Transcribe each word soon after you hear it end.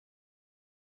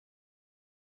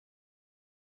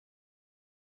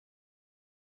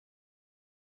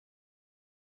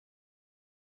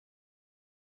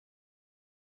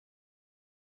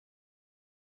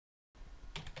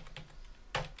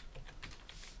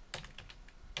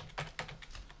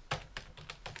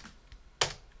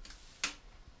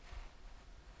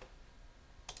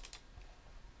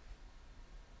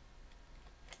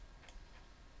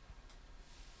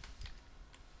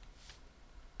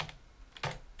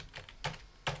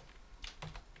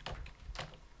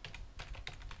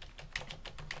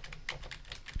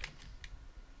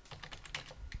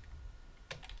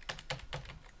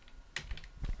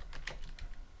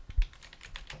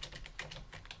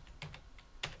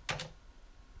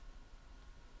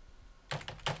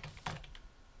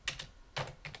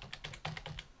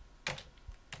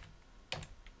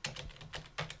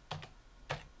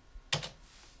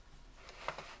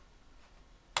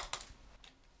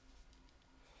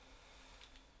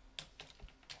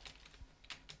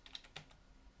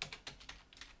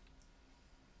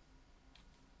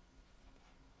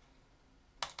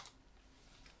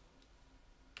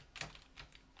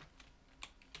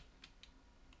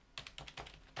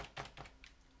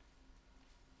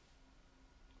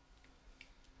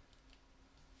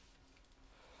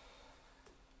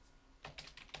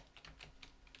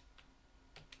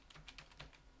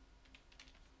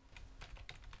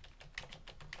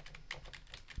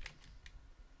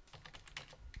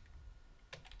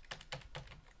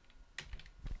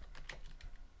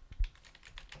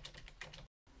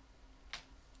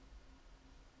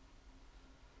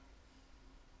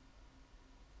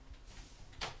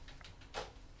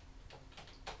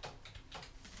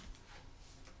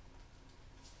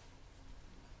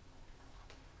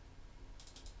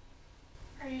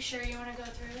you sure you want to go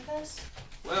through with this?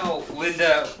 Well,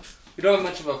 Linda, we don't have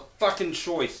much of a fucking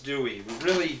choice, do we? We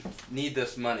really need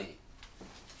this money.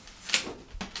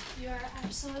 You are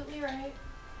absolutely right.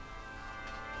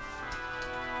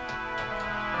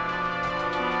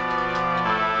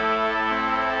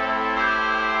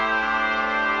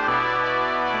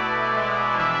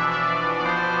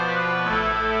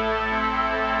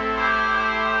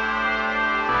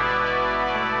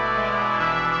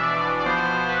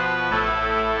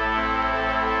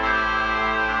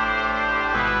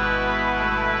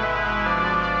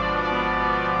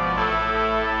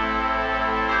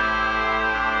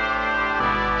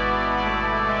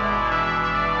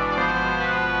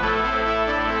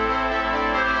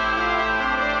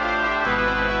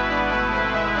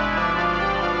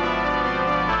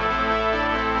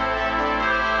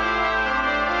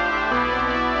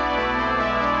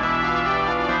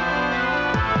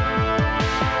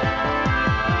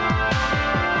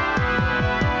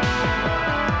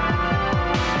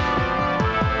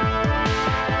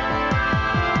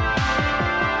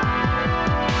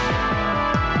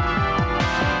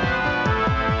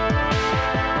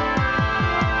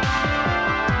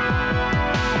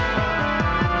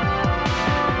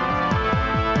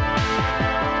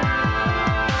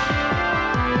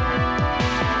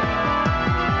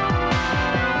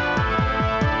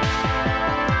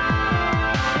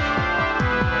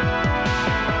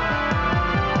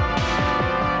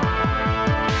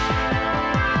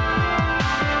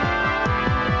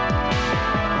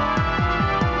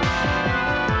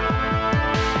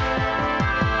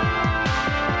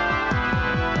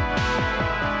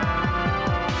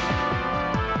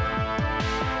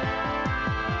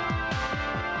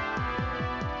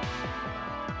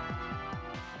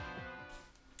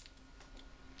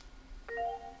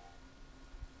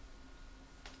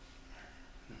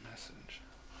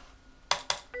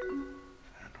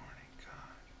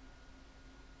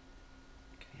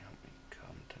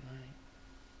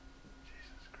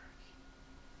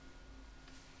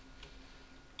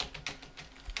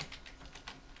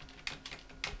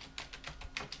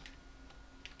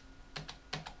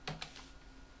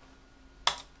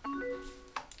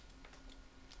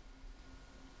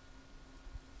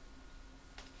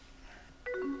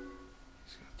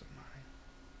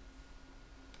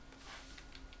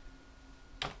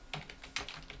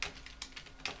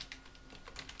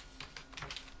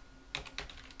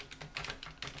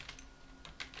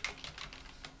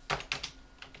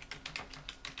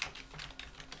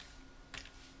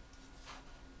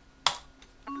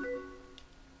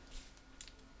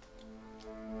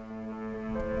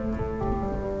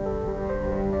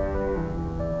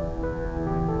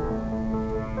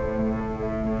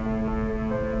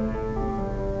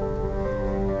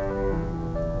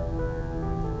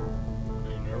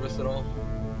 At all?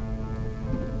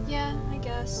 Yeah, I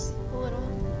guess. A little.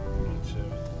 Me too.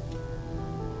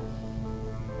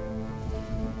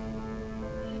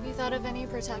 Have you thought of any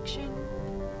protection?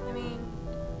 I mean,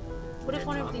 what if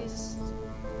one of these...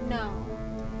 No.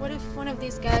 What if one of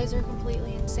these guys are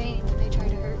completely insane and they try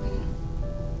to hurt me?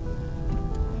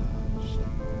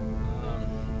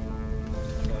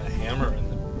 I got a hammer in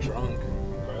the trunk.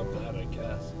 Grab that, I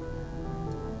guess.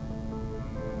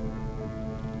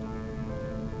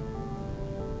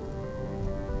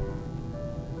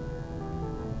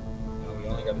 We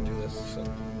only got to do this a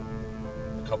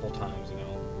couple times, you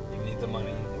know. You need the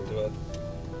money, we'll do it.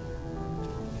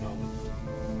 You know,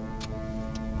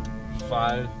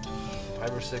 five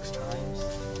or six times.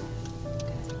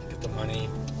 Get the money,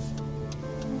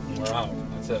 and we're out.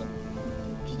 That's it.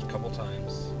 Just a couple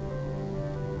times.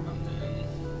 And then,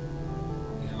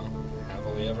 you know,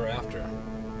 happily ever after.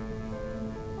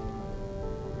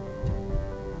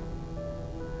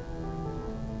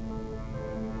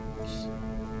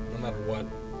 No matter what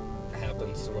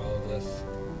happens through all of this,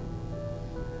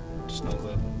 just know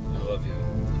that I love you,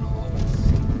 and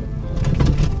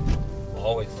I'll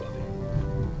always love you.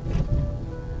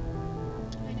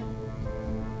 I know.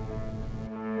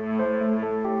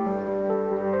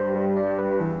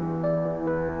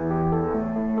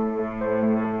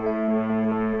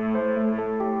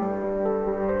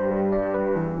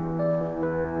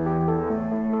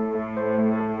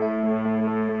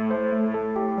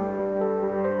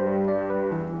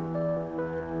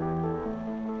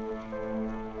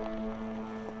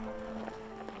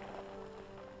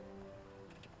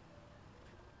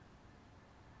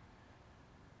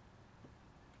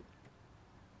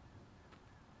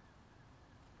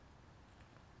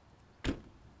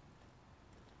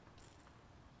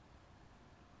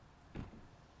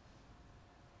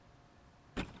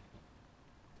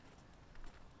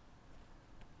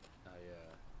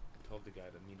 the guy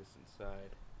to meet us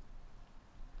inside.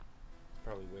 He's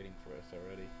probably waiting for us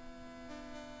already.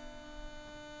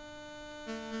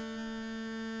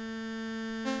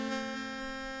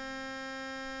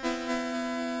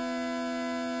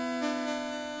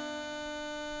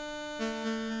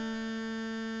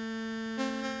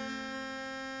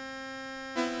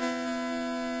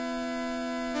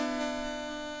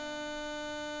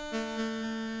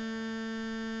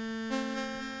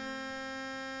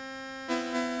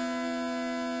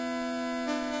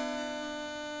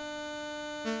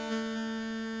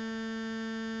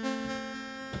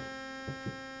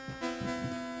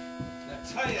 I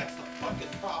tell you, that's the fucking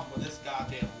problem with this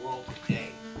goddamn world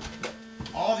today.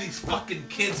 All these fucking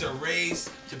kids are raised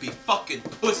to be fucking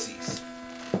pussies.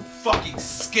 Fucking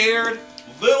scared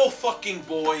little fucking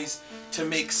boys to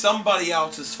make somebody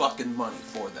else's fucking money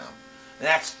for them. And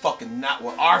that's fucking not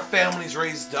what our families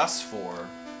raised us for.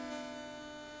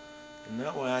 And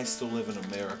that way I still live in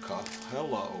America.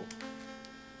 Hello.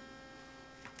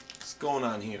 What's going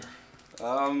on here?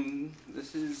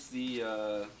 This is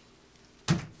the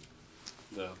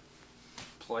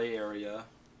play area,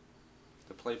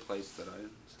 the play place that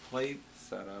I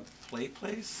set up. Play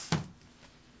place?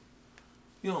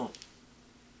 You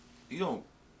don't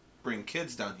bring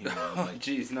kids down here. Oh,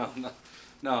 jeez, no,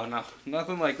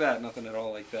 nothing like that. Nothing at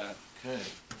all like that. Okay.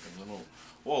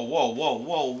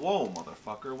 Whoa,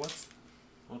 motherfucker!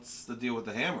 What's the deal with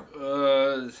the hammer?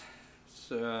 It's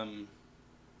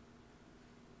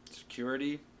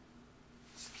security.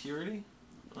 Security?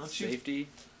 Safety.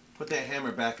 Put that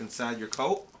hammer back inside your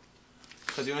coat.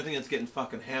 Because the only thing that's getting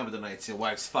fucking hammered tonight is your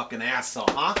wife's fucking asshole,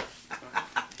 huh?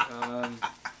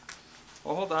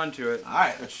 I'll hold on to it.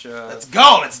 Alright, which, let's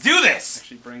go! Let's do this!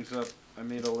 Actually brings up, I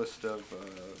made a list of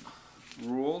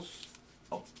rules.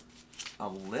 Oh, a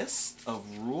list of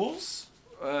rules?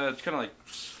 It's kind of like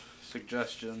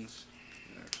suggestions.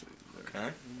 Actually,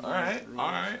 okay.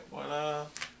 Alright. What,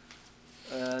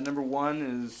 number 1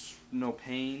 is no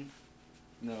pain.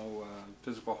 No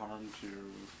physical harm to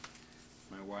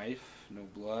my wife. No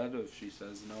blood. If she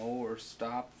says no or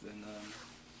stop, then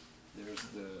there's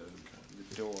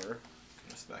the door.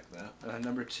 Respect that.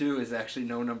 Number 2 is actually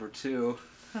no number 2.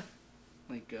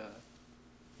 Like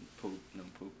poop, no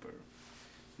poop, or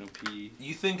no pee.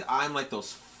 You think I'm like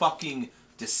those fucking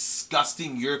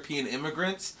disgusting European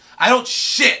immigrants? I don't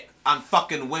shit on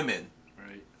fucking women.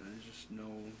 Right. I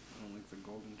don't like the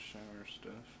golden shower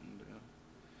stuff. And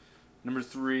number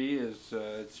 3 is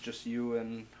it's just you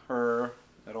and her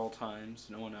at all times.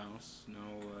 No one else.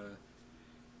 No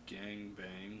gang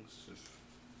bangs, if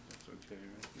that's okay.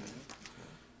 Right? Okay.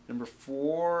 Number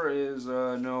 4 is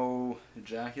no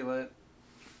ejaculate,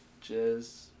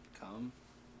 jizz, cum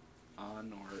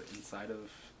on or inside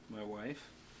of my wife.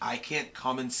 I can't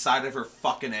come inside of her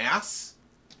fucking ass?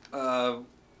 Well,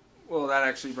 that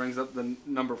actually brings up the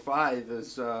number 5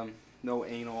 is no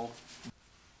anal.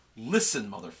 Listen,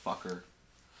 motherfucker.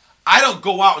 I don't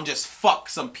go out and just fuck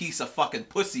some piece of fucking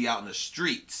pussy out in the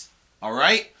streets.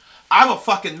 Alright? I'm a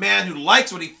fucking man who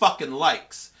likes what he fucking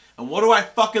likes. And what do I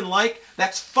fucking like?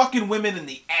 That's fucking women in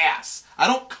the ass. I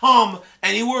don't come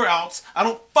anywhere else. I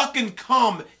don't fucking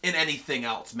come in anything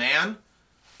else, man.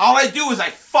 All I do is I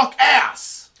fuck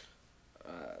ass.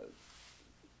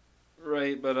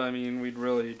 Right, but I mean, we'd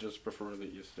really just prefer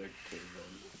that you stick to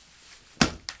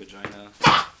the vagina.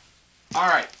 Fuck!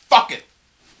 Alright, fuck it.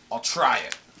 I'll try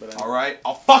it. Alright?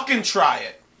 I'll fucking try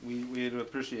it. We'd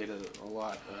appreciate it a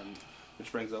lot.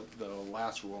 Which brings up the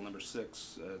last rule, number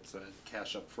 6. It's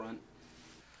cash up front.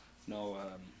 No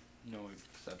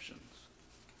exceptions.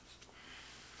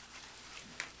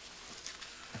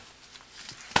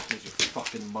 Here's your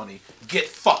fucking money. Get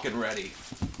fucking ready.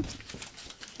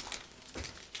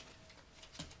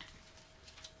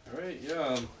 Alright,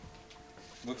 yeah.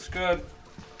 Looks good.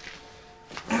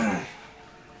 Guess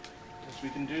we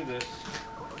can do this.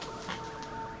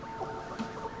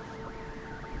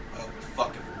 Oh, we're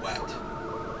fucking wet.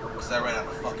 Because I ran out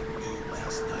of fucking lube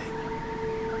last night.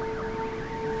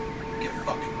 Get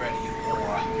fucking ready, you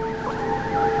whore.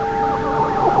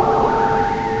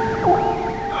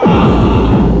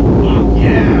 Oh,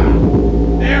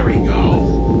 yeah! There we go!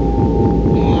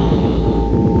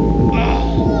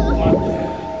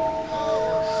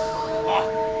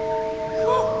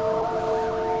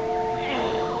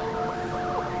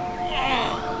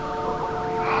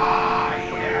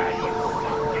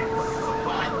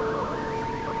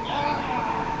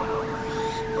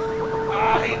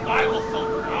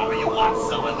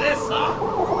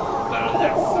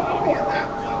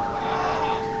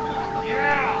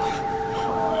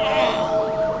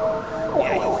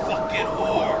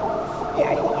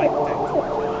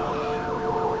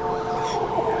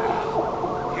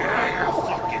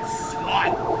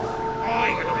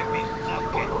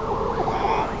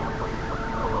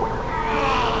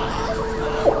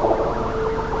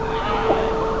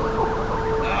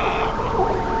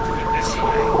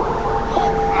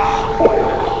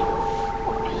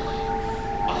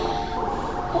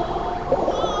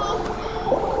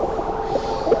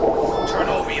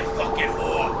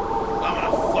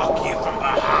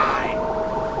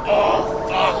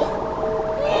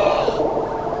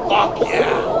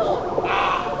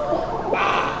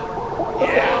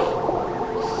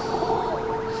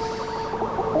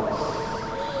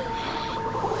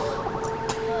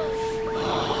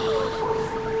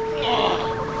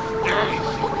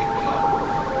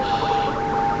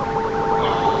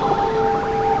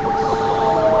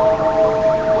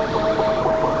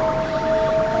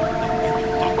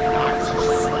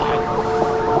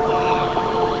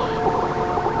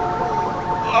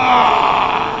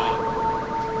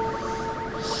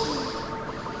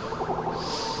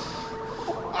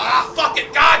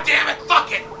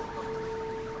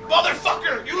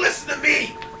 Motherfucker, you listen to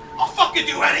me! I'll fucking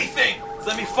do anything!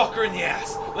 Let me fuck her in the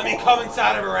ass. Let me come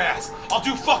inside of her ass. I'll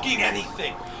do fucking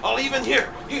anything. I'll even,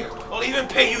 I'll even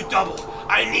pay you double.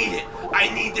 I need it.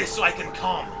 I need this so I can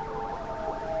come.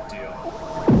 Deal.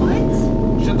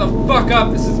 What? Shut the fuck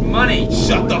up, this is money!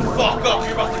 Shut the fuck up,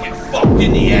 you're about to get fucked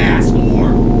in the ass, whore!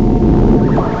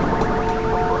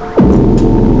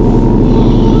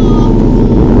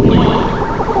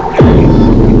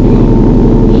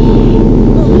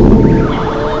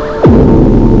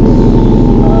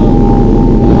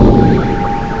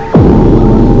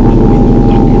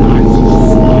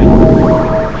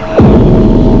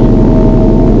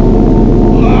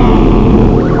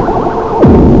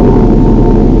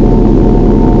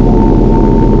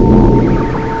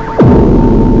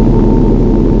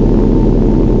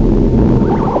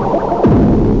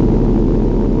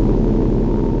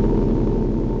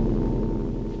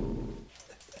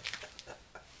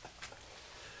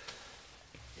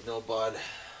 Bud,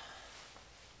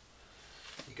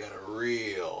 you got a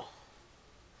real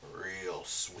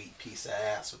sweet piece of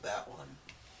ass with that one.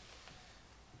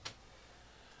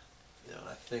 You know,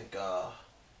 I think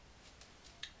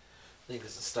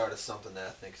it's the start of something that I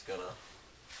think is gonna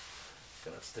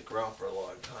stick around for a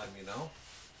long time. You know,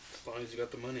 As long as you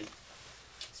got the money.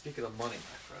 Speaking of money,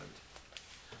 my friend,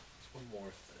 there's one more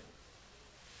thing.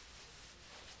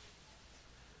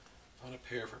 Found a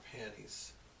pair of her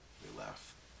panties. We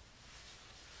left.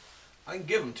 I can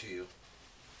give them to you,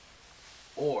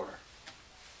 or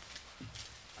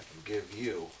I can give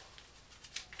you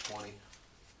 20,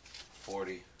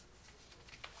 40,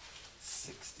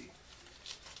 60.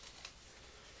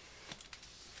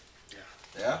 Yeah.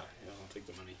 Yeah? Yeah, I'll take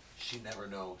the money. She never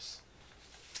knows.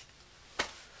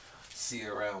 See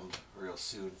you around real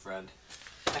soon, friend.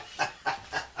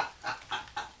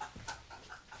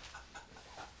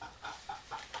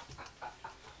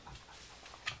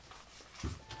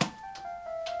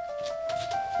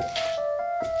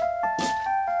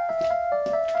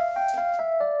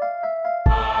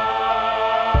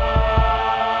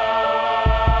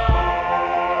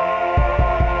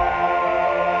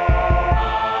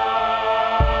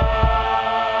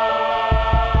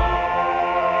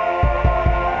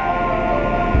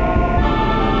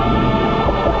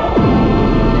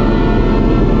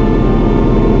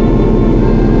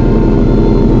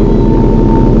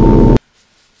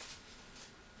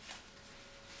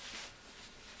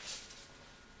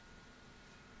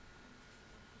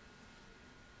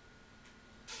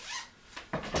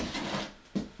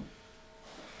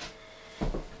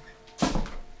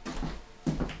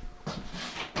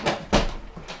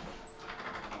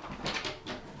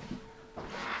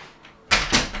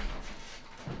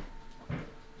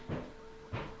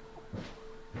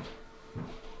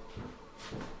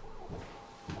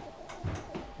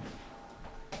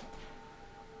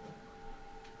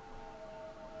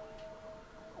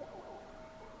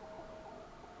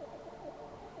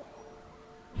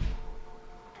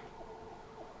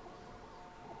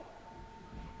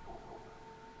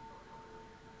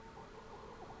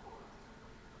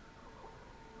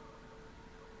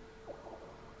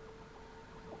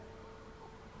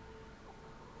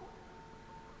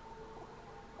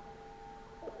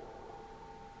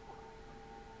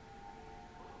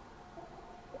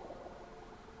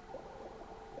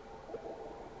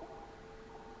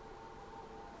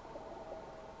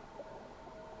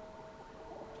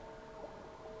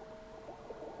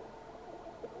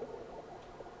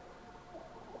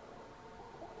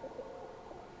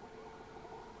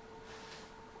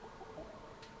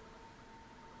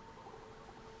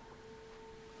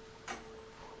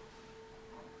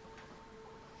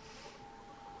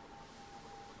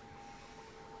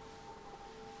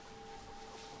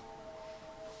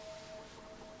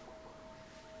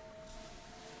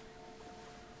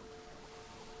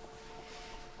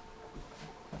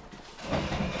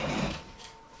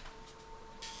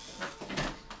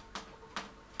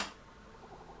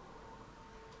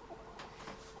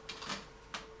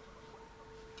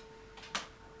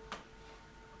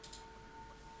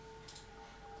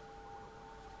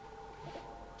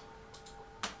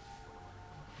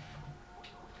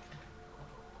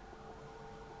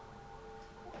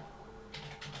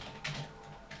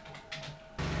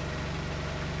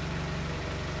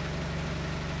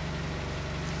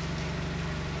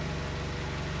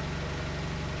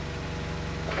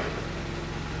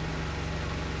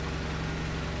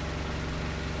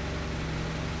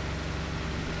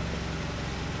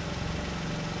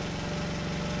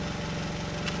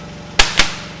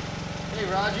 Hey,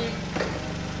 Raji.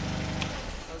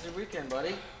 How's your weekend,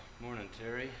 buddy? Morning,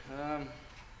 Terry. My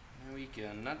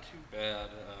weekend, not too bad.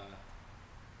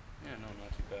 Yeah, no,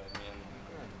 not too bad.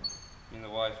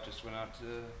 wife just went out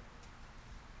to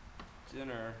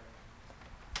dinner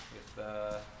with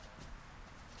an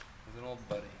old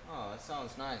buddy. Oh, that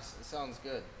sounds nice. It sounds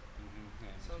good. Yeah,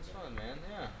 Sounds fun, man.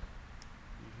 Yeah.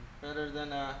 Better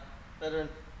than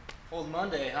old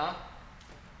Monday, huh?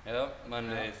 Yep,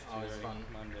 Mondays. Yeah, always Jerry. fun.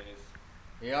 Mondays.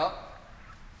 Yep.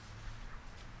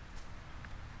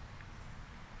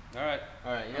 All right.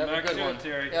 All right. You I'm have a back good to one. it,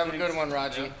 Terry. You have a Thanks. good one,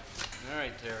 Raji. Yep. All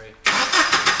right, Terry.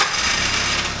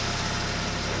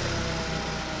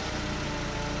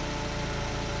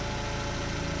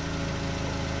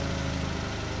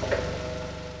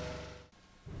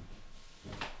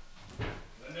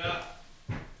 Linda.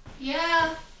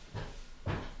 Yeah.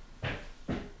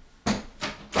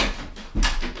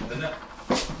 Linda.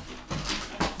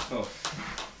 Oh.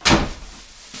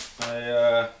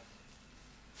 I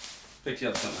picked you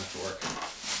up something after work.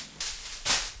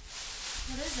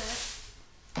 What is it?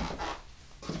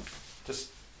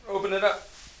 Just open it up.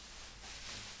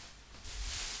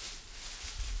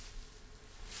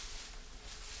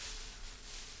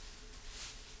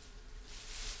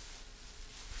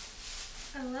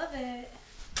 I love it.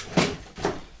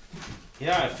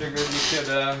 Yeah, I figured you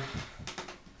could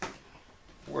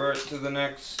wear it to the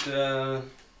next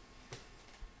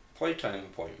playtime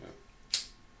appointment.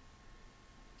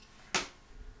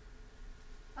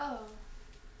 Oh.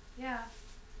 Yeah.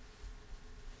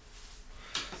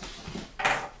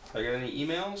 I got any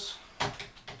emails?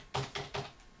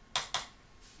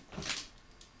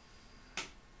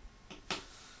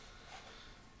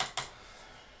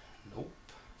 Nope.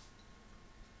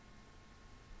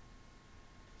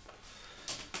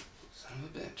 Son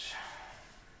of a bitch.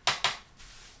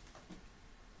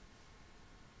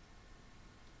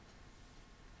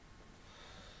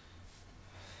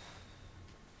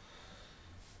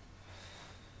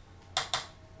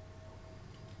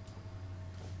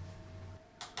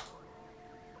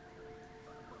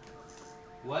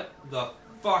 What the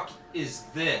fuck is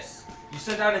this? You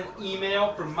sent out an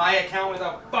email from my account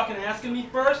without fucking asking me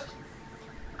first?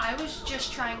 I was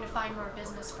just trying to find more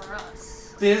business for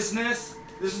us. Business?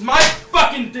 This is my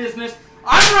fucking business!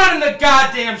 I'm running the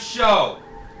goddamn show!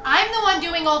 I'm the one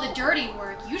doing all the dirty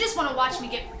work. You just want to watch me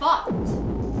get fucked.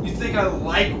 You think I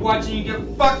like watching you get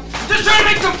fucked? I'm just trying to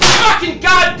make some fucking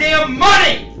goddamn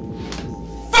money!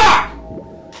 Fuck!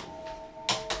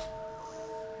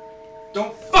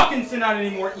 Don't fucking send out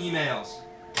any more emails.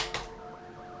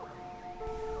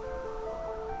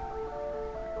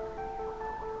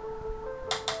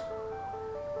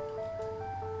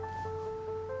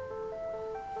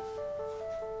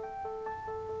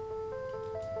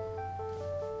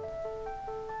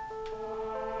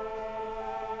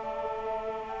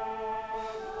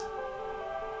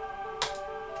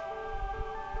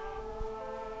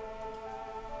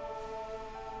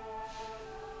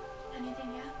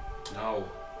 Anything yet? No.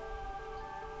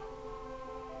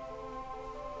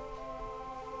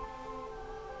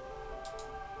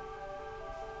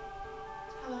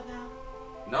 How about now?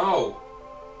 No.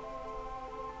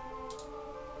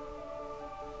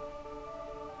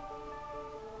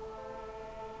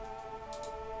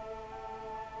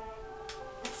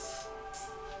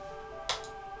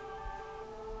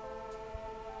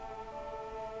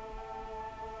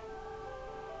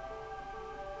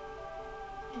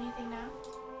 Anything now?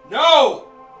 No!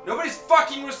 Nobody's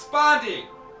fucking responding!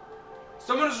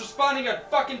 Someone is responding, I'd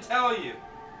fucking tell you.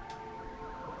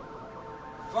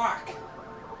 Fuck.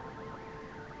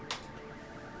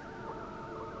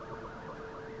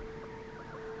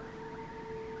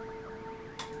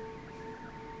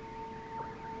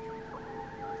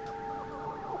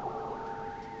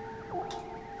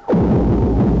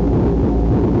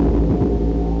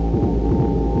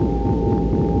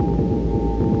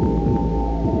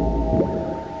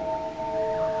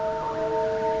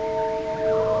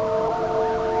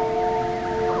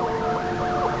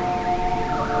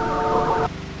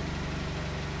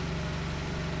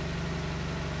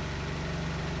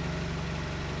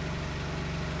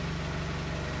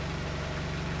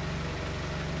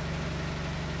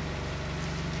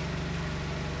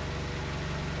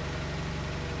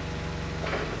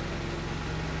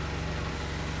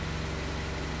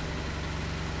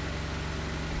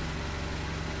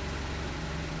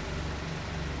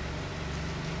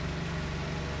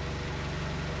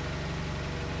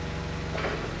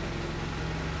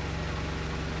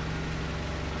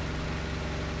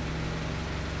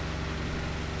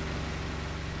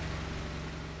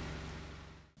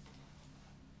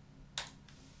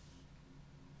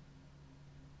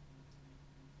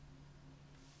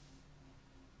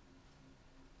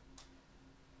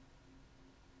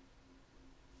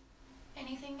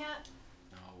 Anything yet?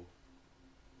 No.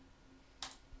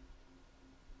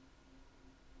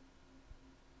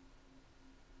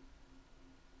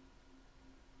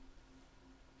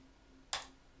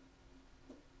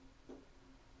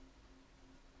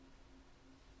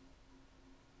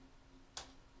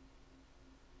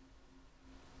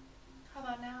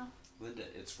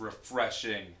 It's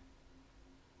refreshing.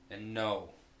 And no,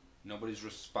 nobody's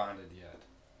responded yet.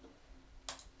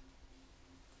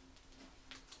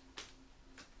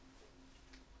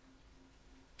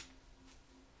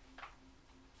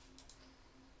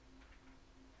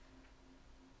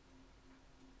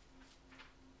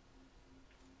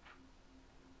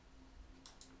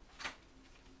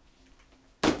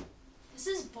 This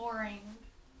is boring.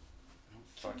 I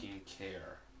don't fucking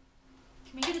care.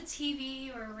 Can we get a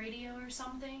TV or a radio or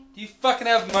something? Do you fucking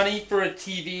have money for a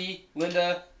TV,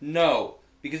 Linda? No,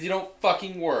 because you don't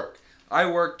fucking work. I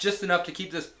work just enough to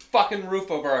keep this fucking roof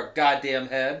over our goddamn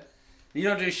head. You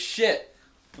don't do shit.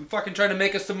 I'm fucking trying to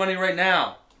make us some money right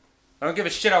now. I don't give a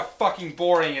shit how fucking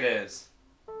boring it is.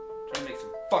 I'm trying to make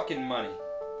some fucking money.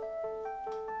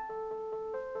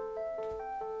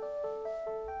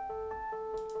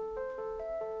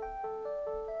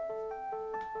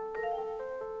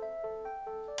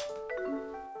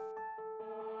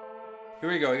 Here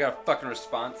we go, we got a fucking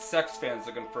response. Sex fans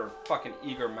looking for a fucking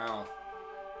eager mouth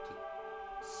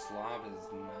to slob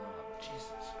his knob.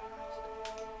 Jesus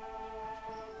Christ.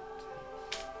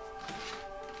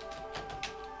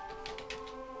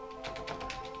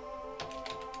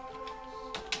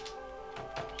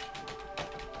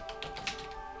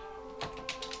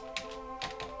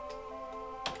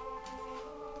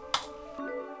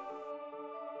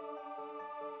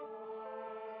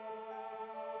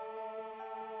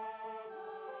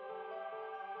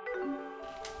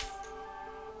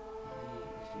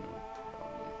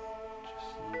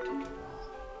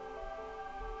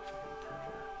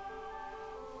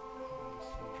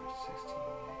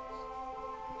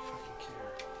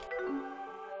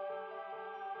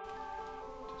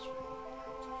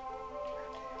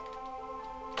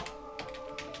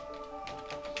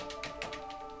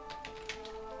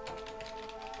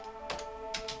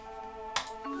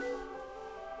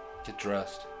 Get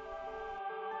dressed.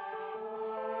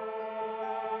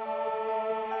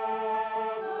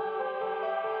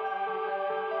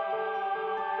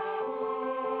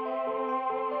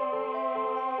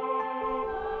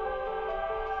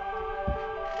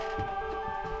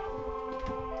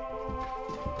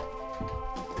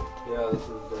 Yeah, this is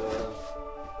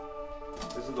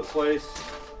the place.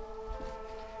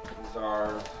 This is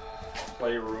our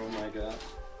playroom, I guess.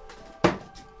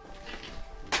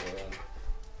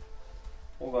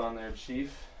 Hold on there,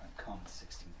 Chief. I come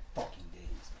 16 fucking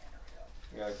days, man. Hurry up.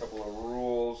 We got a couple of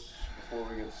rules before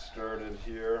we get started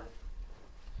here.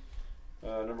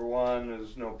 Number one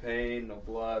is no pain, no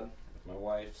blood. If my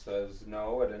wife says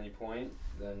no at any point,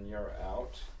 then you're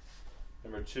out.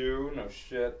 Number two, no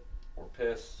shit or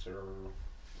piss or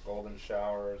golden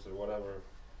showers or whatever.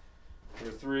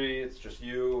 Number three, it's just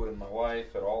you and my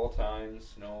wife at all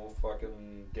times. No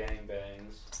fucking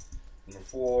gangbangs. Number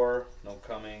four, no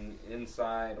coming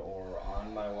inside or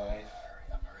on my wife.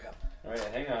 Hurry up. Alright,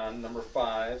 hang on. Number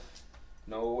five,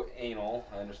 no anal.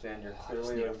 I understand you're I just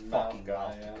clearly need a a mouth fucking guy.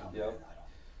 mouth to Yeah. come in. Yep.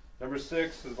 Number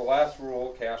six is the last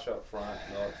rule, cash up front,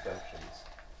 no exceptions.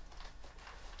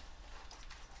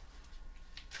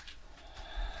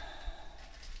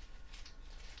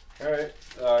 Alright,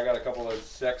 I got a couple of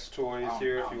sex toys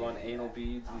here if you want anal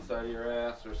beads inside of your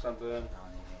ass or something. I don't need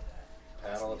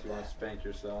that. Paddle if you want to spank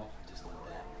yourself. Just need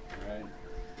that. Alright.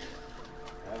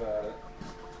 Have at it.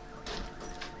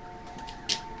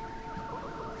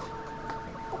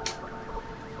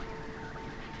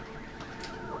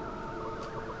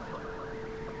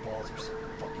 My balls are so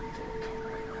fucking full of cum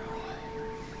right now.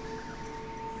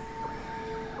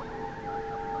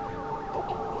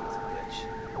 Fucking needs a bitch.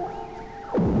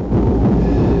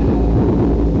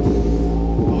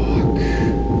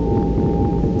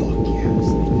 Fuck yes,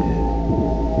 I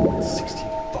did. 16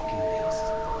 fucking days.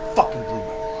 Fucking blew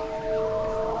my mind.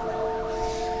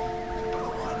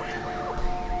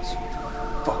 Sweet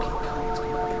fucking cunts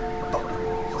come out here. Fucking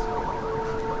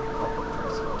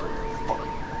balls.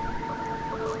 Fucking.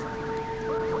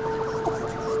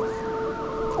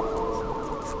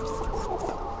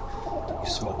 Don't you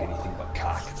smoke anything but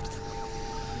cock.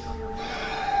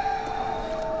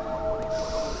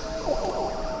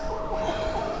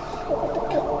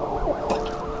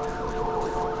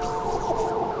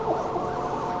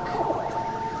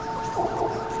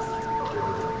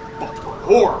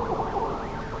 Whore!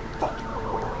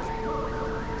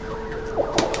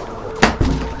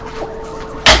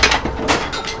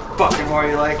 Fucking whore,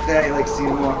 you like that? You like seeing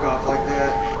him walk off like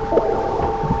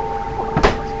that?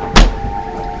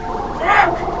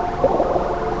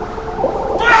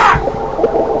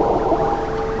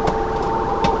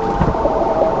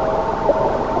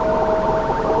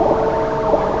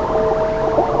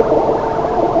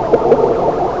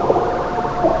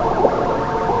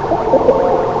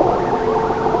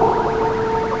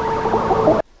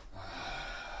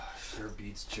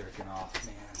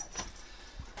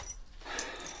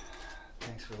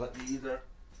 for letting me either.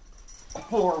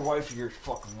 Poor wife of yours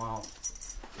fucking wow.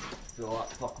 Feel a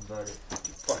lot fucking better.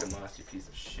 You fucking lost, you piece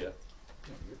of shit.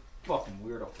 You're fucking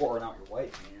weird of whoring out your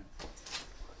wife, man.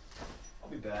 I'll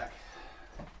be back.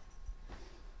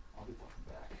 I'll be fucking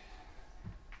back.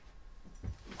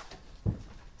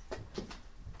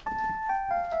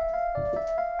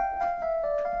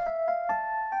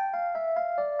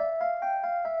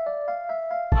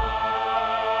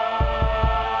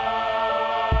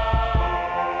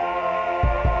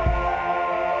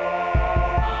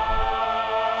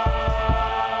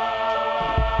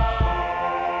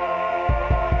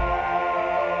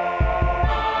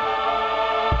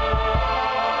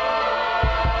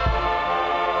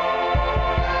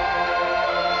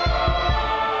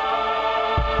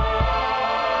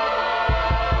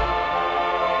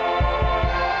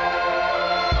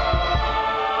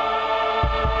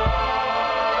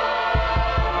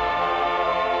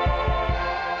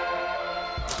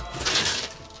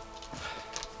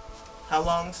 How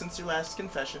long since your last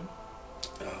confession?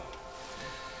 Oh.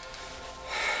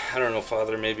 I don't know,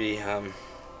 Father. Maybe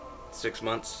 6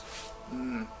 months.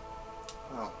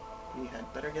 Well, we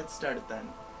had better get started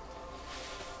then.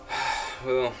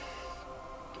 Well,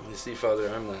 you see,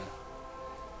 Father, I'm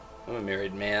a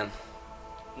married man.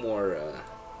 More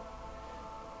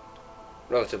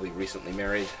relatively recently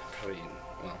married, probably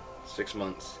 6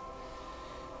 months,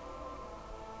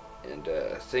 and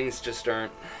things just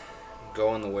aren't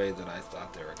going the way that I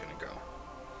thought they were gonna go.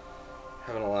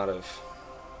 Having a lot of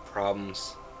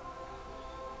problems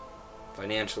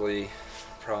financially,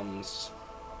 problems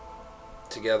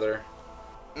together.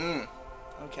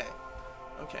 Okay.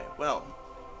 Well,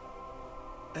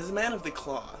 as a man of the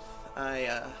cloth,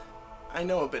 I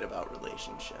know a bit about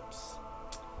relationships.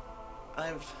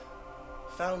 I've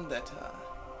found that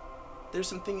there's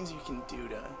some things you can do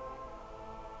to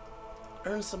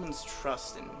earn someone's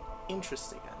trust and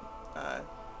interest again.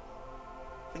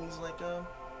 Things like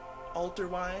altar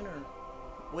wine or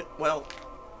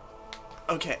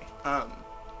okay.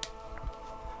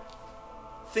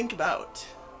 Think about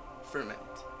for a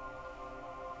minute.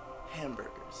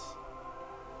 Hamburgers.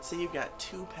 Say you've got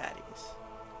 2 patties.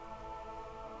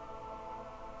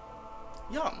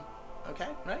 Yum. Okay,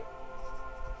 right?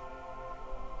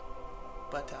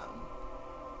 But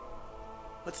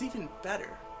what's even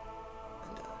better,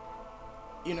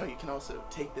 and you can also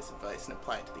take this advice and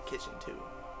apply it to the kitchen too,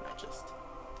 not just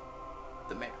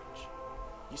the marriage.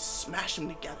 You smash them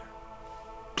together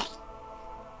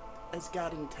as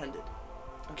God intended.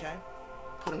 Okay?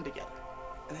 Put them together.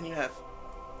 And then you have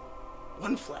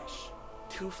 1 flesh,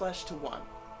 2 flesh to 1.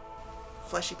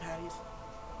 Fleshy patties,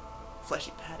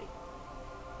 fleshy patty.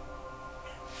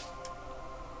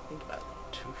 Think about it.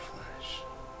 2 flesh.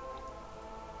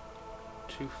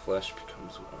 2 flesh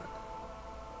becomes 1.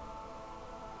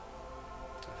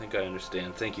 I think I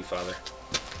understand. Thank you, Father.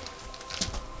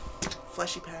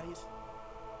 Fleshy patties,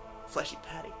 fleshy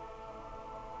patty.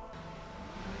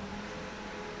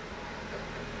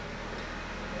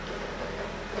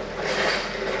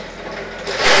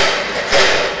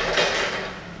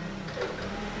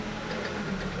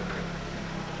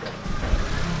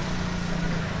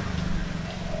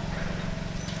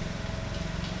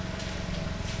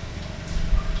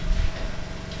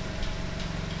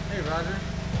 Hey, Roger.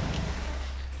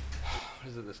 What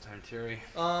is it this time, Terry?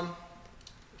 A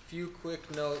few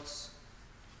quick notes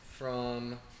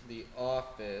from the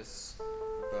office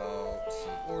about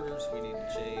some orders we need to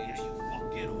change.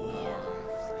 Fucking whore.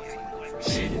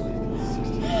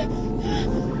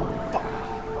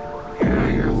 Yeah,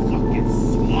 you're a fucking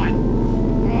slut.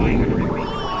 Oh, you're gonna make me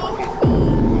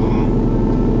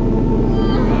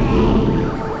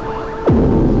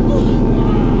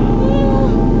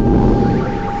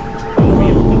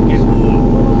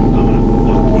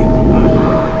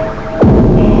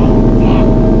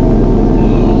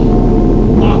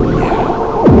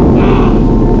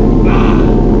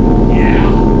Yeah.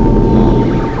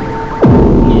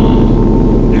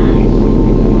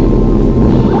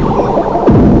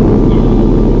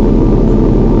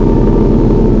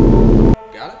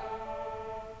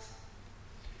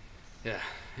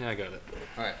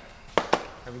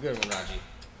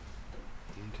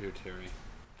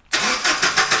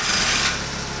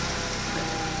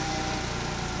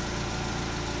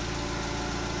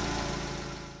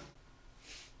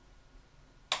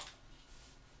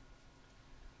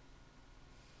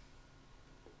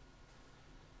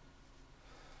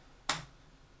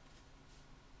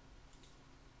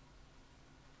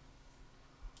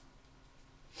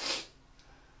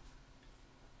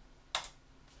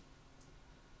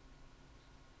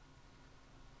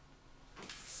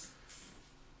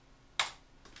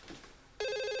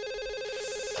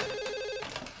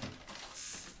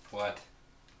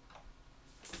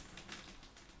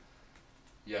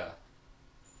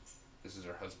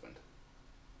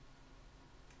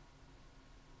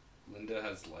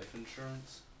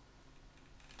 insurance?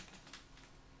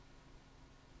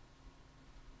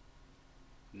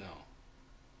 No.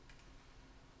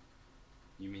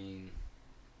 You mean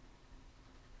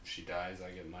if she dies,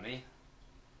 I get money?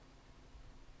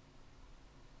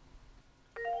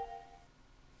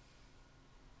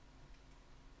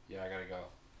 Yeah, I gotta go.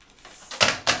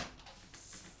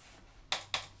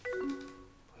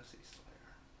 Pussy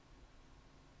slayer.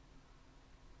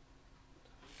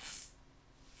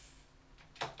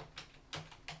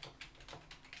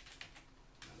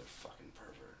 Another fucking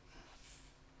pervert.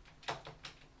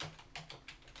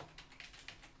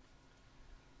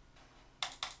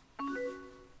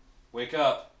 Wake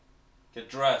up. Get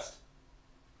dressed.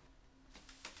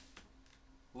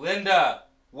 Linda,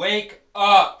 wake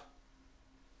up.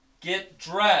 Get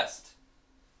dressed.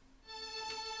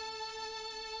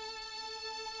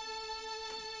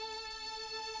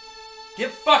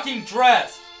 Get fucking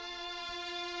dressed.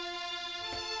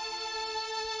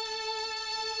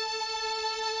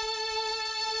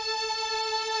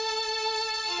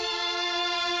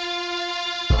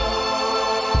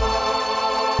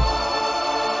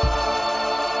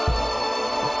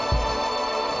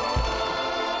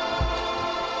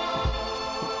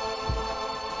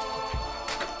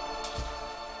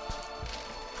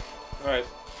 Alright,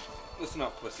 listen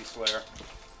up, Pussy Slayer.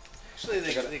 Actually,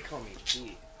 they call me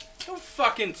Pete. Don't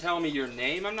fucking tell me your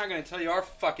name. I'm not gonna tell you our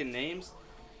fucking names.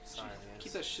 Sorry, man.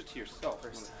 Keep that shit to yourself.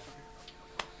 First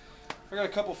time. I got a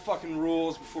couple fucking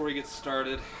rules before we get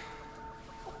started.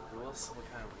 Rules? What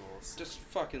kind of rules? Just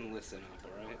fucking listen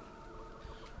up, alright?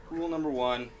 Rule number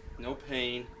 1, no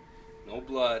pain, no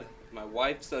blood. If my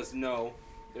wife says no,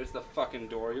 there's the fucking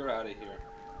door, you're out of here.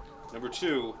 Number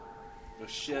 2, no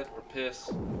shit or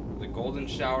piss. The golden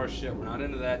shower shit, we're not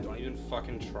into that, don't even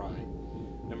fucking try.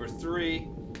 Number 3,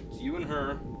 it's you and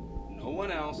her, no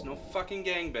one else, no fucking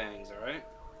gangbangs, alright?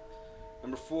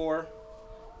 Number 4,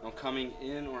 no coming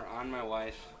in or on my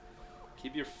wife.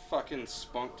 Keep your fucking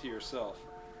spunk to yourself.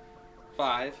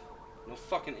 5, no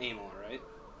fucking anal, alright?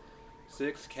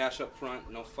 6, cash up front,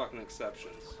 no fucking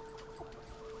exceptions.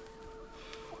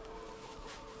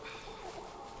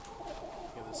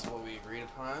 Yeah, this is what we agreed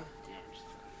upon.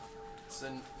 So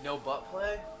no butt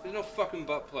play? There's no fucking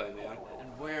butt play, man. And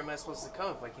where am I supposed to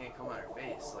come if I can't come on her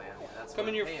face? Like, I mean, that's Come what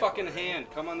in I'm your paying fucking for, right?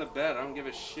 hand. Come on the bed. I don't give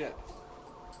a shit.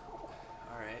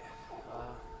 Alright.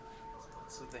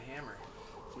 What's with the hammer?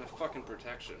 It's my fucking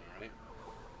protection, alright?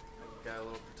 Got a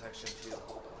little protection too.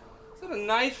 Is that a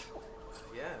knife?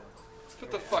 Yeah. Put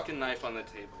the fucking knife on the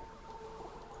table.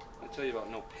 I'll tell you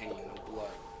about no pain, no blood.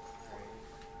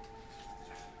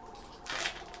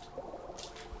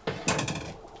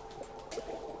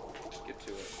 Get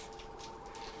to it.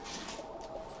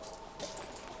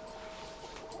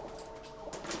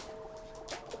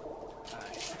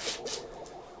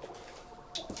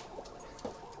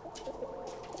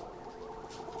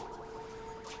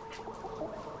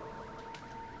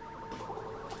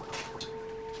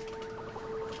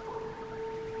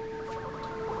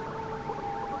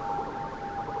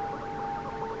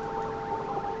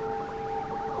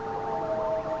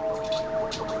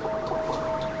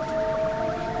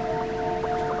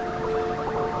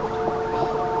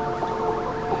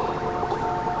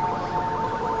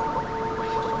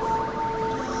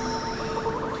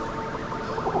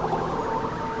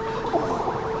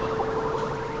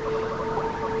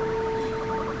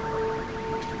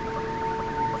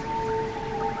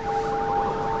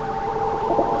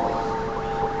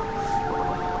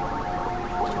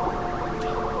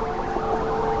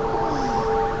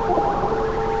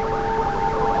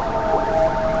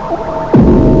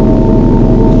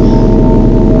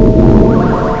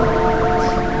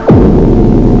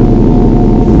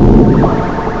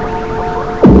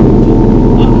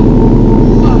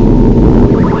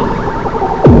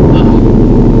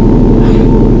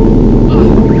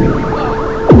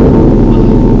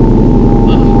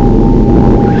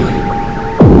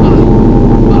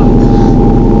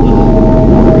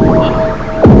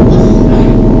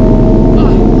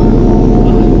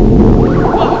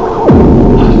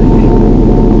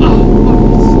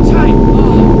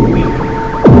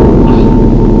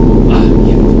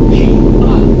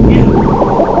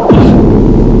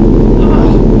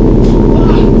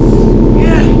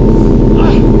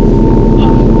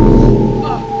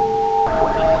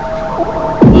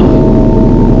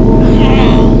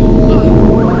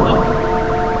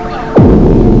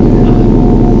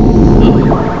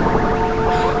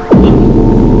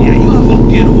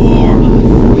 fucking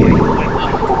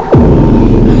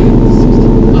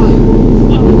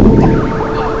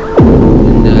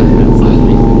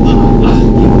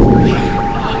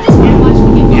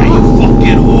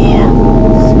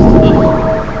whore!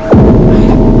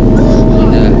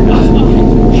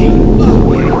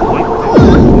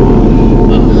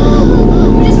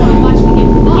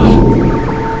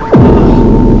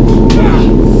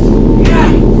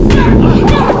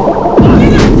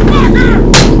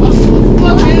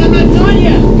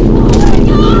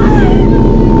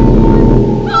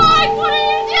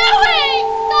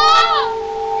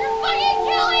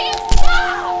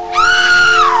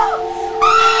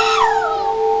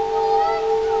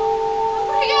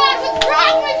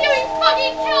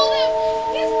 fucking killed him!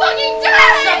 He's fucking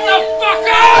dead! Shut the fuck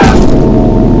up!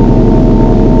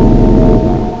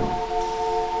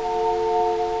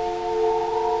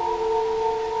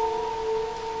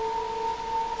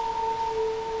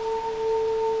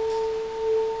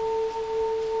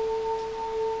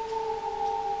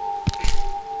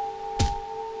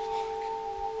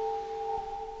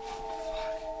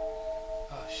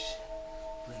 Oh shit.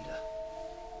 Linda.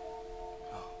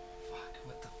 Oh fuck.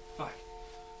 What the fuck?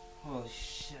 Holy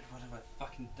shit, what have I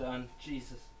fucking done?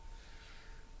 Jesus.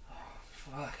 Oh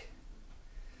fuck.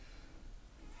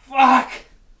 Fuck!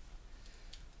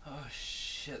 Oh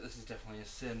shit, this is definitely a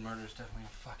sin. Murder is definitely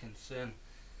a fucking sin.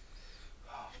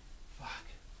 Oh fuck.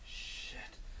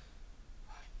 Shit.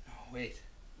 No, wait.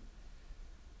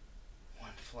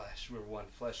 One flesh. We're one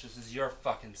flesh. This is your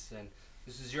fucking sin.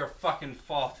 This is your fucking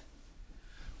fault.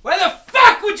 Why the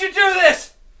fuck would you do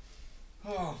this?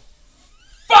 Oh,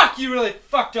 fuck, you really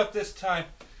fucked up this time.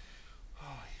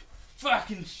 Holy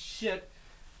fucking shit.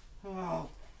 Oh,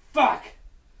 fuck.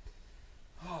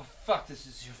 Oh, fuck, this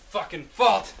is your fucking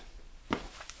fault. Oh,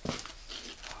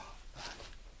 fuck.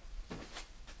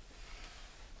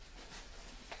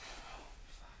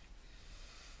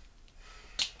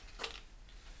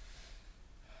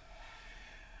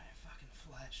 Fucking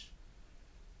flesh.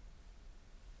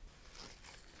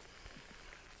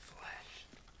 Flesh.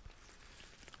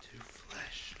 Two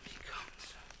flesh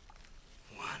becomes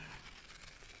one.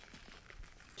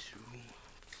 Two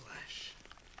flesh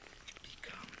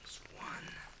becomes one.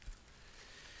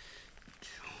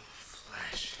 Two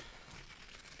flesh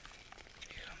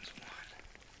becomes one.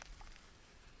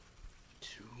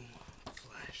 Two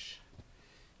flesh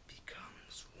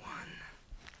becomes one.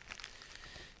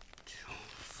 Two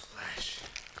flesh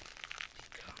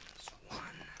becomes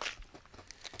one. Two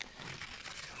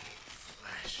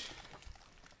flesh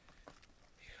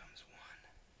becomes one.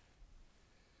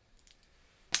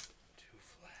 Two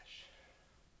flesh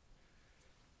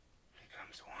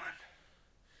becomes one.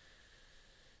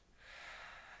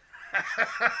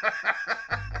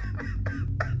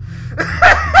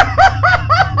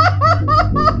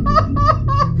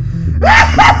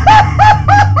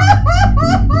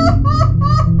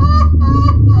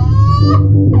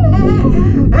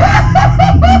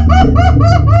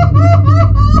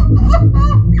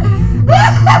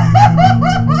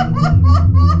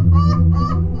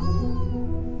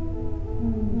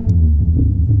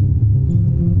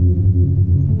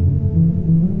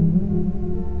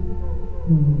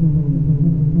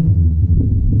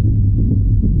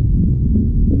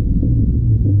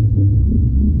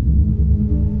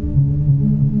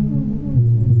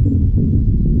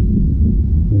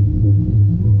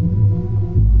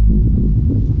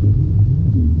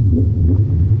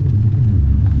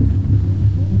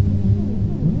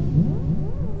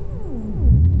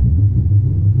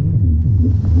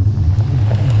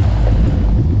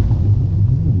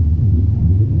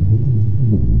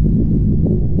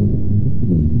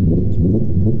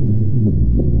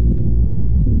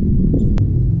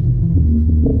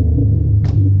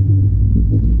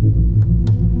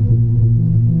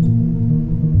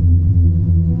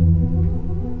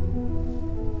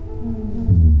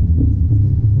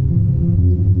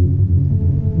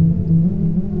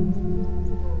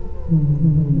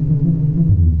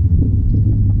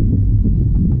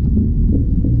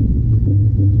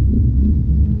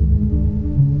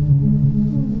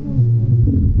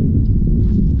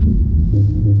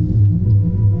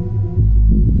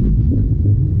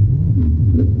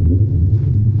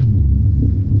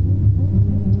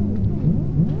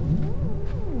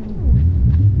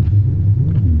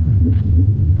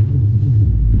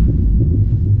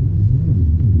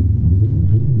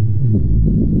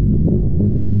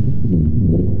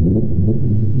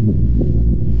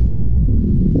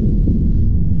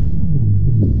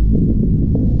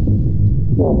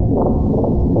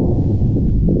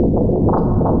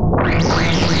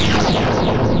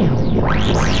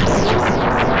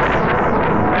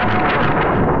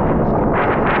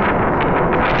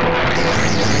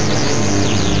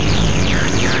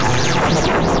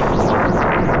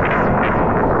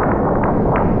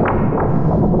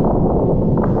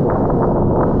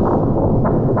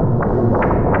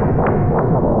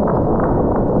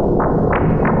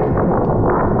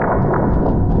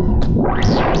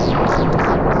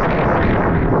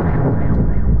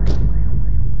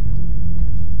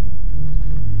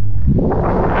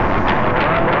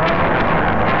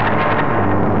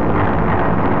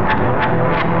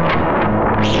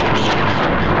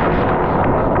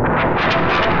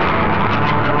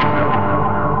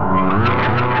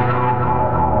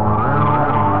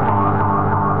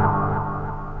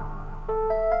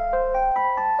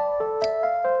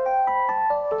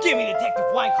 Give me Detective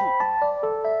Weinkoop.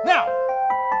 Now!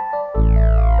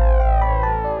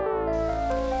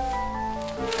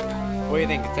 What do you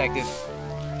think, Detective?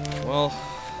 Well,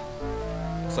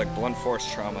 it's like blunt force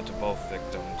trauma to both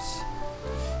victims.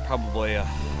 Probably a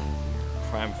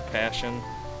crime of passion.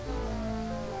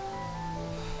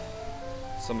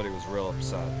 Somebody was real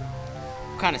upset.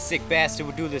 What kind of sick bastard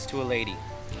would do this to a lady?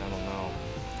 I don't know.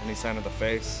 Any sign of the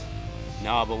face?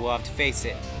 No, but we'll have to face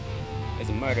it. There's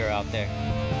a murderer out there.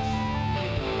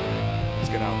 Let's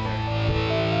get out there.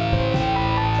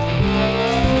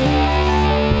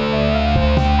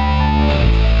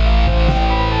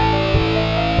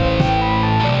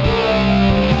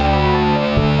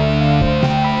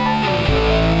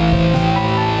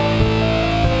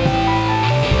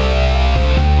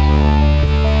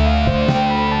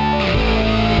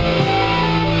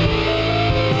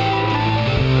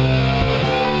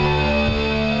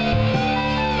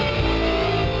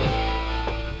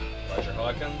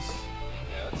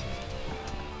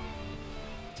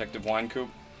 Detective Weinkoop,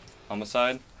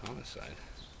 homicide? Homicide?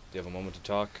 Do you have a moment to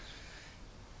talk?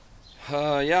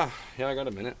 Yeah, I got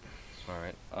a minute.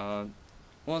 Alright,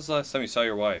 when was the last time you saw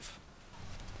your wife?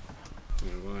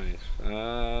 My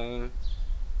wife?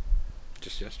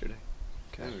 Just yesterday.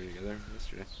 Okay. We were together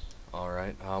yesterday.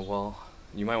 Alright, well,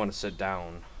 you might want to sit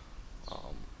down.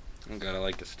 Oh God, I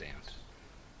like to stand.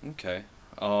 Okay,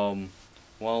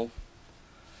 well,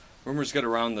 rumors get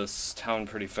around this town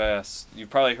pretty fast. You've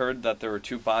probably heard that there were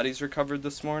 2 bodies recovered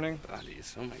this morning?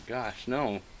 Bodies? Oh my gosh,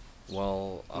 no.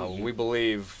 Well, we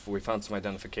believe we found some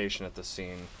identification at the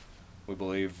scene. We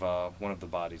believe one of the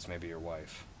bodies may be your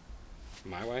wife.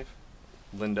 My wife?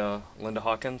 Linda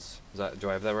Hawkins? Do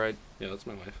I have that right? Yeah, that's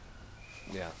my wife.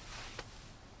 Yeah.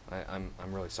 I'm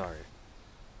really sorry.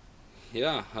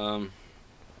 Yeah,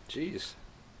 jeez.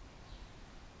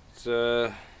 It's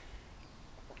a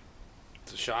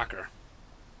shocker.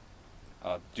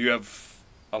 Do you have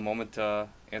a moment to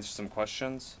answer some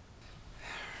questions?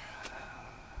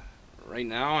 Right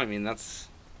now, I mean,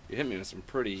 you hit me with some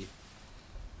pretty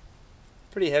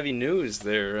heavy news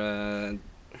there. I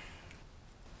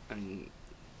mean,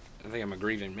 I think I'm a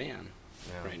grieving man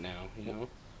right now, you know?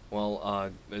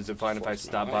 Well, is it fine if I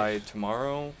stop by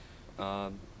tomorrow?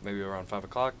 Maybe around 5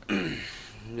 o'clock?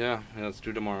 Yeah, let's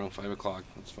do tomorrow, 5 o'clock.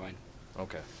 That's fine.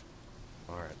 Okay.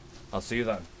 Alright. I'll see you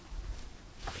then.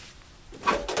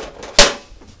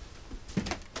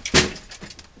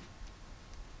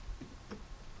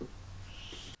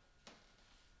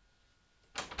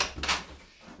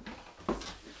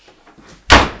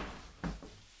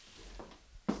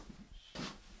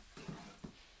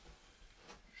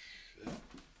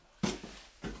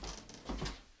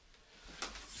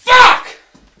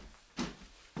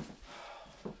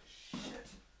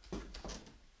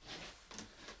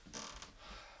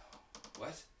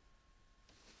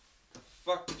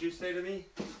 What did you say to me?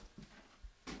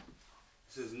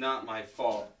 This is not my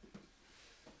fault.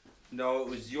 No, it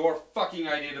was your fucking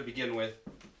idea to begin with.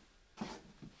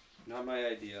 Not my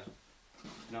idea.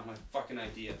 Not my fucking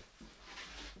idea.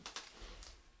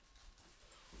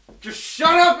 Just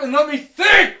shut up and let me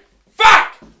think!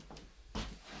 Fuck!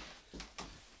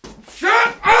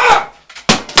 Shut up!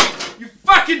 You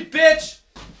fucking bitch!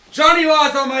 Johnny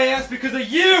Law's on my ass because of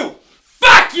you!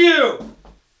 Fuck you!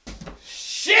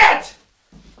 Shit!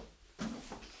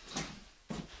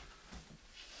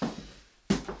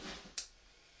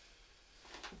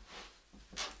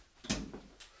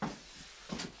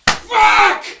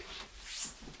 Fuck!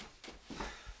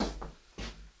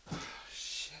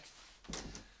 Shit.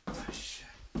 Oh, shit.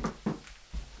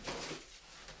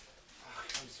 Fuck,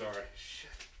 I'm sorry. Shit.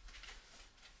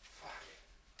 Fuck.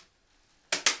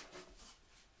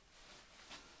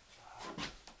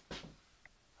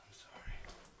 I'm sorry.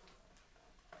 Shit.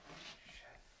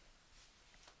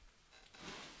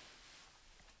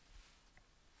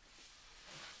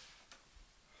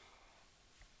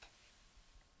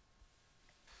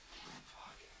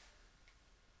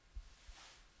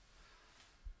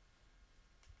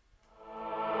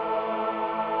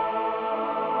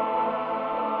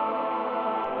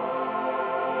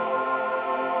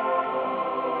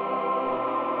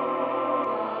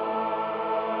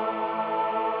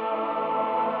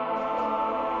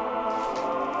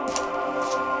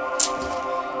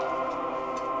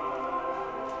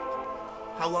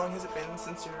 How long has it been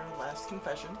since your last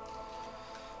confession?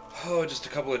 Oh, just a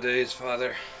couple of days,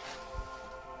 Father.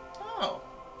 Oh.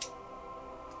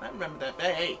 I remember that.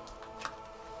 Hey,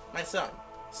 my son,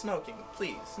 smoking,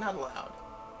 please, not allowed.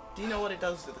 Do you know what it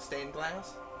does to the stained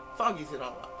glass? Foggies it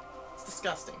all up. It's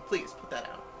disgusting. Please, put that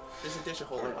out. There's a dish of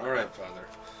whole. All right, Father.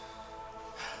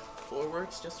 Floor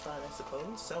works just fine, I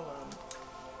suppose. So,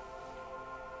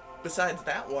 besides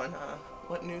that one,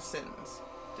 what new sins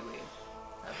do we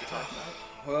have to talk about?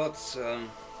 Well, it's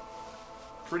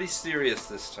pretty serious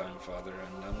this time, Father,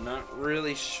 and I'm not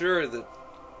really sure that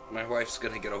my wife's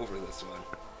gonna get over this one.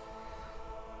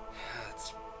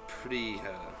 It's pretty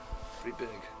big.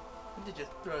 Did you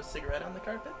throw a cigarette on the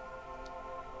carpet?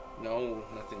 No,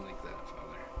 nothing like that,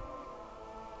 Father.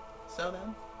 So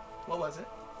then, what was it?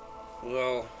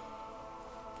 Well,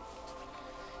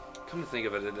 come to think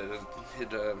of it,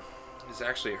 it's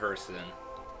actually her sin.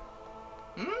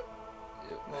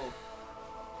 Well,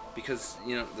 Because,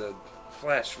 you know, the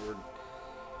flesh,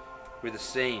 we're the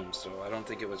same, so I don't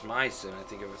think it was my sin, I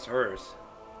think it was hers.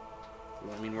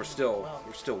 I mean, we're still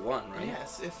one, right?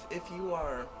 yes, if you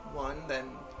are one, then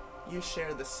you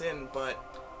share the sin, but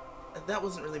that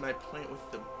wasn't really my point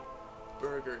with the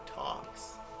burger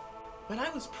talks. When I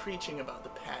was preaching about the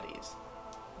patties,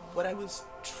 what I was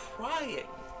trying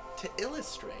to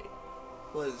illustrate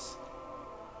was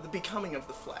the becoming of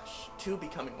the flesh. Two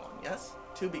becoming one, yes?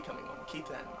 Two becoming one. Keep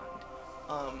that in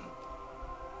mind.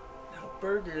 Now,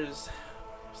 burgers,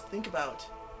 think about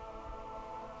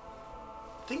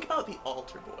the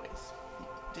altar boys.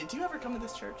 Did you ever come to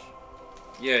this church?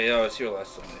 Yeah, I was here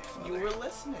last Sunday, Father. You were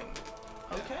listening.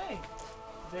 Okay.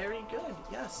 Very good.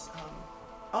 Yes.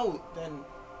 Oh, then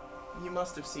you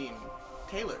must have seen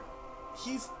Taylor.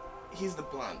 He's the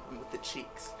blonde one with the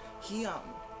cheeks. He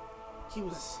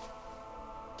was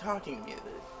talking to me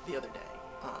the other day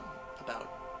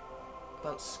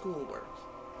about schoolwork.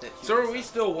 So are we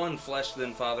still one flesh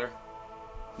then, Father?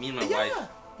 Me and my wife?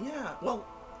 Yeah. Well,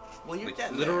 you're Like,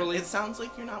 getting literally? there. It sounds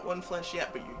like you're not one flesh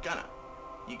yet, but you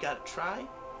gotta try.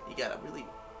 You gotta really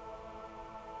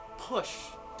push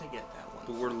to get that one.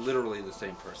 But we're literally the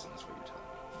same person, is what you're telling me.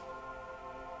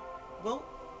 Well,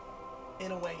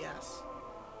 in a way, yes.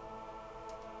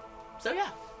 So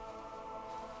yeah,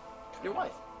 your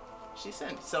wife, she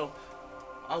sinned. So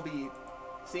I'll be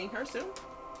seeing her soon.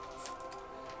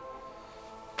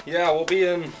 Yeah, we'll be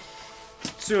in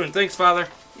soon. Thanks, Father.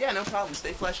 Yeah, no problem.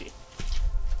 Stay fleshy.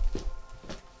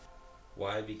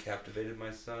 Why be captivated,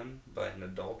 my son, by an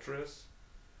adulteress?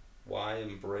 Why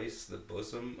embrace the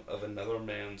bosom of another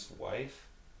man's wife?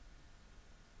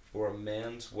 For a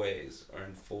man's ways are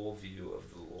in full view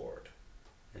of the Lord,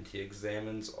 and he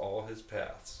examines all his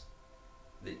paths.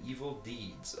 The evil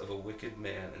deeds of a wicked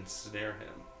man ensnare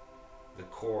him. The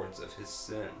cords of his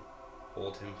sin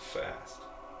hold him fast.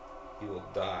 He will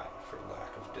die for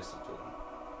lack of discipline,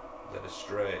 led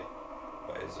astray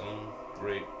by his own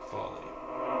great folly.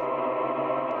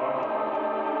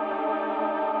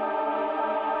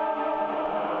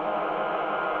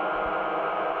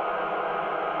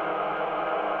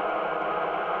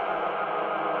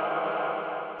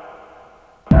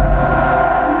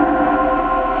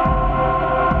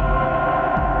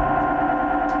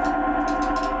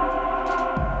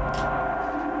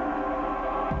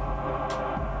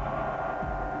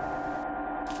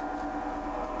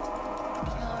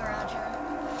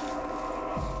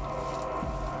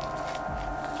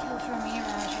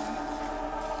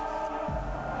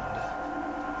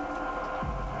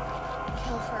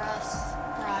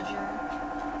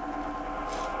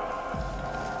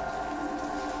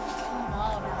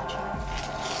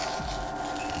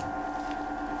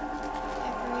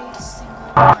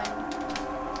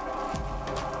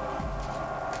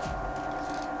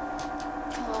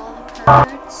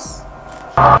 Birds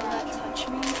that touch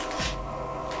me.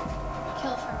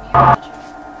 Kill for me, Roger.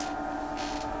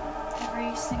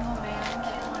 Every single man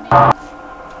that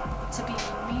wanted to be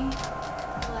with me.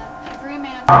 Let every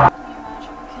man touch me,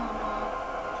 Roger. Kill them all.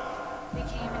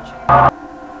 Became injured.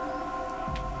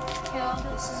 Kill.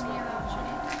 This is me, Roger.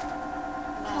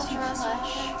 Kill for us,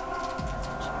 flesh.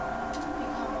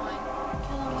 Become one.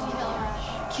 Kill them all.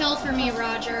 Kill for me,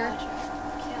 Roger.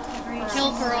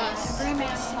 Kill for us. Every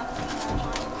man.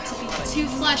 Two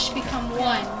flesh become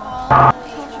one.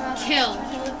 Kill.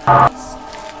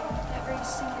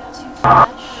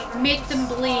 Make them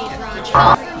bleed, Roger.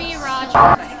 Kill for me,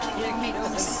 Roger. Make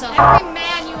them suffer. Every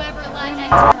man you ever let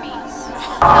enter me.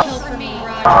 Kill for me,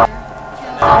 Roger.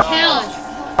 Kill.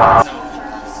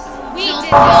 We did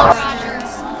kill, Roger.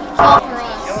 Kill for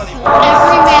us.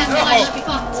 Every man flesh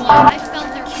become one. I felt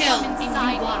their kill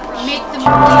inside. Make them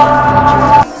bleed,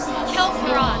 Roger. Kill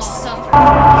for us. Suffer.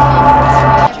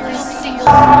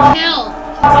 Kill!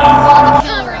 All the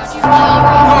kill, Roger.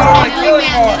 Every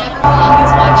man that ever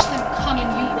walked, watch them come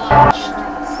and you watch.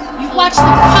 You watch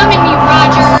them come and you,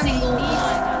 Roger. Single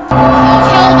one.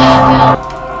 Kill them.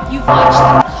 You watch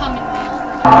them come and you.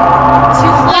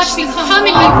 Two flesh become one,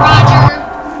 you, Roger.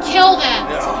 Kill them.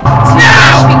 Two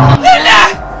flesh become one.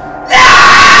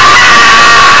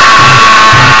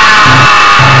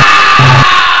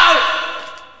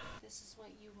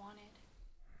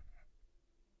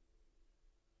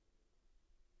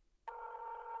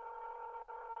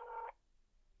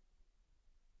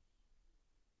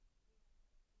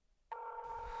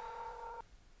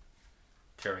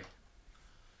 Terry.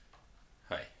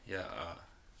 Hi. Yeah,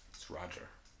 it's Roger.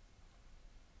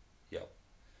 Yep.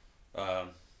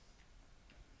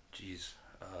 Geez,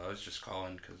 I was just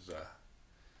calling because,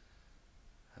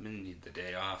 I'm gonna need the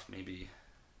day off, maybe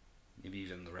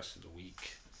even the rest of the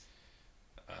week.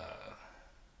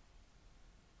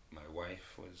 My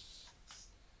wife was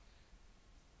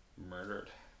murdered.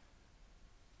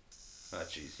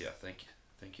 Geez, yeah, thank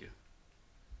you.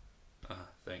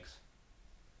 Thanks.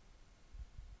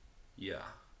 Yeah,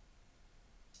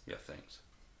 thanks.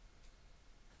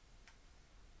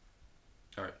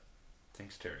 Alright,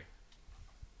 thanks, Terry.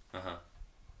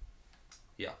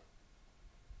 Yeah.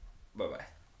 Bye-bye.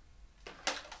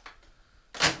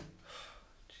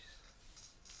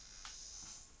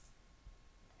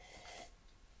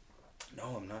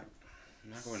 No, I'm not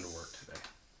going to work today.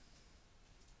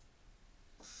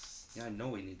 Yeah, I know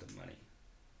we need the money.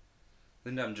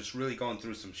 Linda, I'm just really going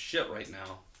through some shit right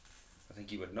now. I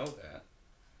think you would know that.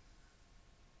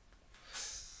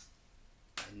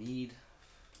 I need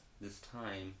this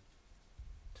time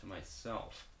to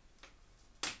myself.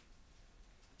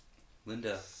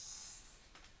 Linda,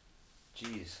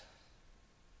 jeez.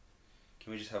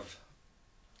 Can we just have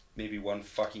maybe 1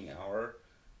 fucking hour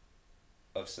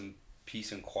of some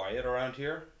peace and quiet around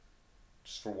here?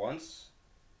 Just for once?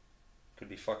 Could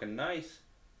be fucking nice.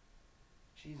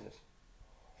 Jesus.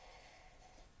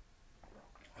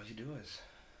 All you do is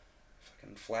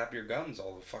fucking flap your gums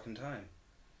all the fucking time.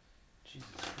 Jesus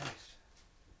Christ.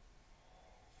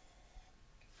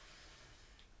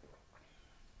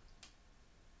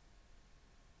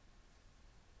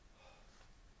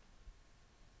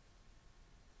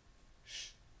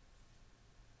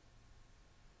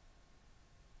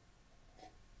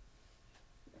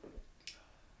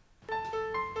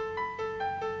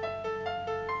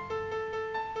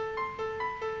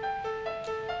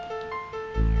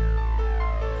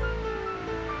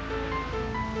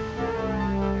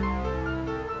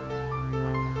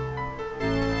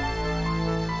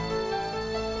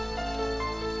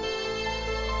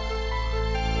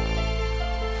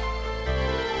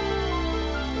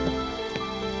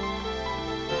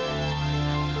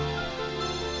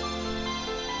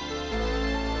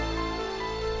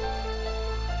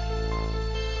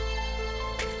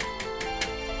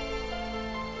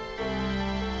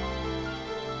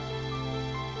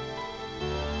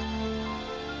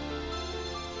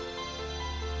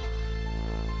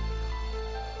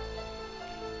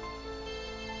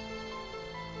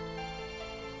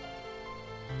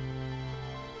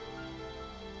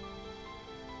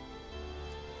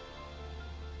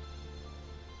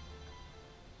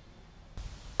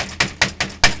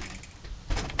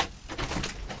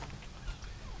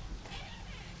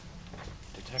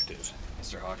 Detective,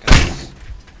 Mr. Hawkins.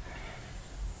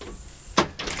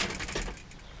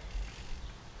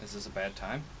 Is this a bad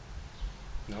time?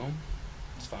 No,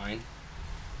 it's fine.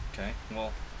 Okay,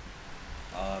 well,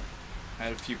 I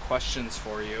had a few questions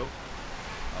for you.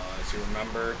 As you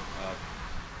remember,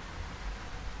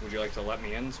 would you like to let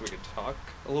me in so we could talk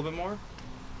a little bit more?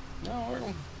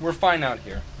 No, we're fine out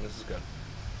here. This is good.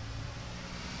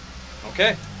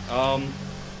 Okay, well,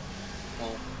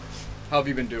 how have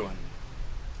you been doing?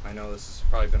 I know this has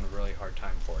probably been a really hard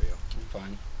time for you. I'm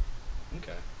fine.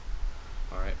 Okay.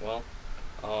 Alright, well,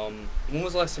 when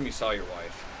was the last time you saw your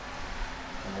wife?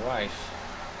 My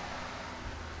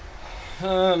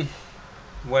wife?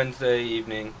 Wednesday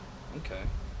evening. Okay.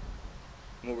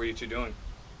 What were you two doing?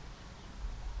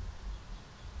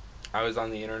 I was on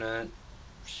the internet.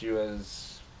 She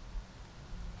was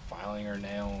filing her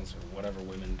nails or whatever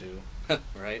women do.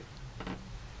 Right?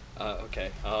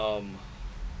 Okay,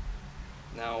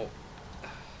 now,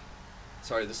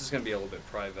 sorry, this is going to be a little bit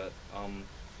private. I'm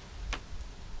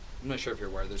not sure if you're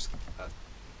aware, there's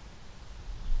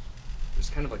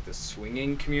kind of like this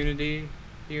swinging community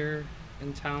here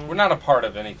in town. We're not a part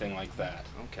of anything like that.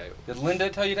 Okay. Did Linda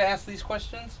tell you to ask these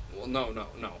questions? Well, no.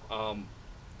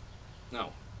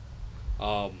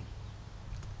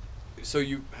 So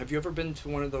have you ever been to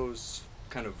one of those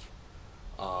kind of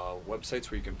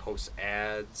websites where you can post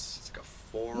ads? It's like a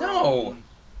forum. No.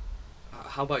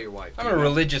 How about your wife? I'm a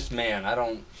religious man.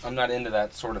 I'm not into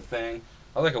that sort of thing.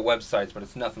 I look at websites, but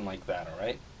it's nothing like that, all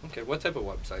right? Okay, what type of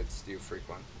websites do you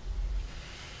frequent?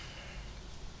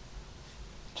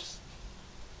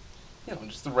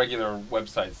 Just the regular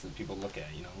websites that people look at,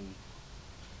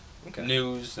 Okay.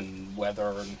 News and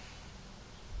weather and...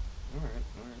 All right.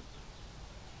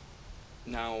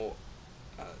 Now,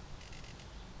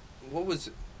 what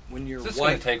was when your Is this wife...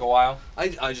 going to take a while? I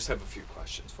just have a few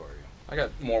questions for you. I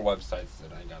got more websites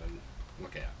that I got to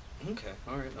look at. Okay.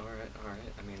 All right.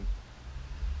 I mean,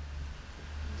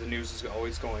 the news is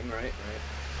always going, right?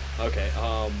 Right. Okay.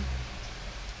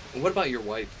 What about your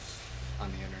wife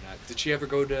on the internet? Did she ever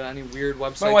go to any weird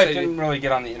websites? My wife didn't really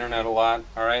get on the internet a lot.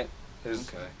 All right.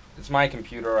 Okay. It's my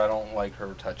computer. I don't like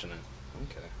her touching it.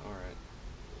 Okay. All right.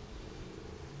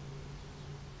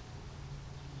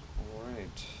 All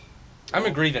right. I'm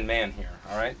a grieving man here.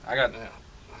 All right. I got. Yeah.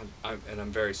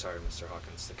 I'm very sorry, Mr.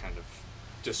 Hawkins, to kind of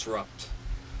disrupt.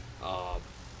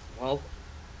 Well,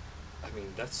 I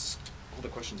mean, that's all the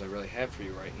questions I really have for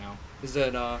you right now. Is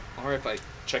it alright if I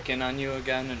check in on you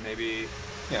again and maybe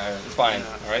Yeah, it's fine.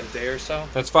 All right. a day or so?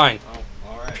 That's fine. Oh,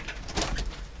 alright.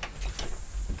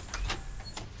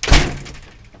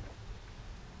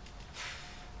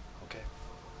 Okay.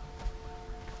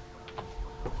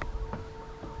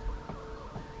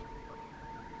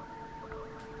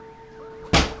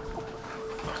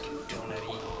 Fucking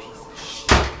donut-eating piece of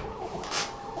shit.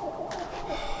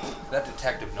 That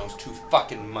detective knows too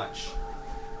fucking much.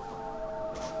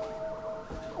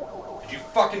 Did you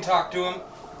fucking talk to him?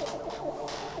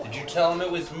 Did you tell him it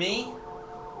was me?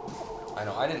 I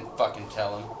know, I didn't fucking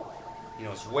tell him. He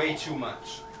knows way too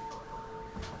much.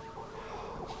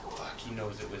 Fuck, he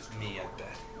knows it was me, I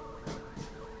bet.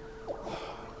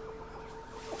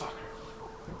 Motherfucker.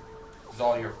 This is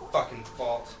all your fucking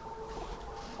fault.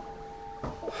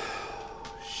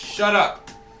 Shut up!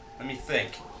 Let me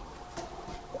think.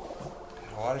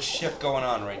 Got a lot of shit going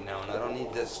on right now, and I don't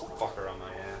need this fucker on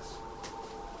my ass.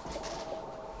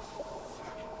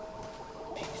 Fucking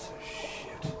piece of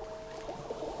shit.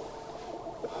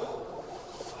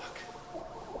 Fuck.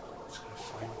 It's gonna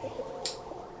find me.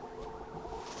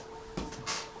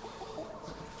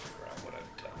 Figure out what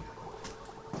I've done.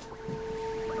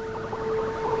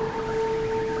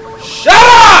 Shut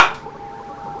up!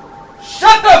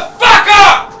 Shut the fuck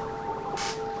up!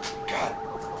 God.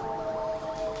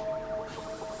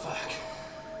 Fuck.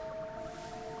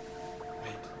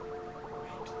 Wait.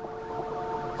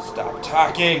 Stop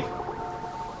talking.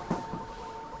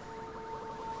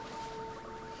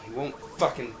 He won't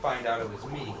fucking find out it was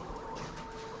me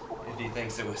if he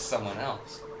thinks it was someone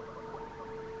else.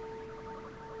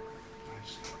 I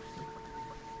just gotta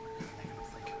make him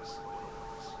think it was someone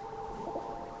else.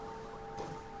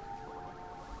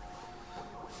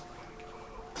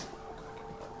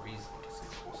 A reason to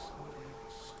think it was someone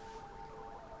else.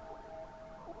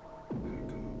 Gotta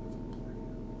come up with a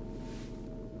plan.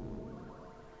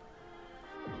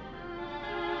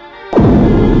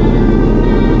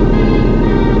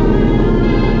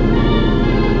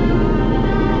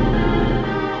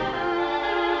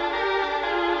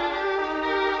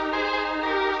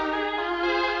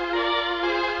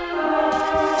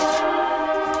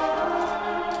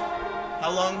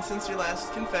 How long since your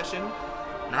last confession?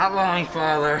 Not long,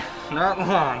 Father. Not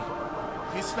long.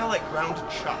 You smell like ground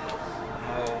chuck.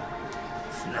 No,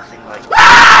 it's nothing like.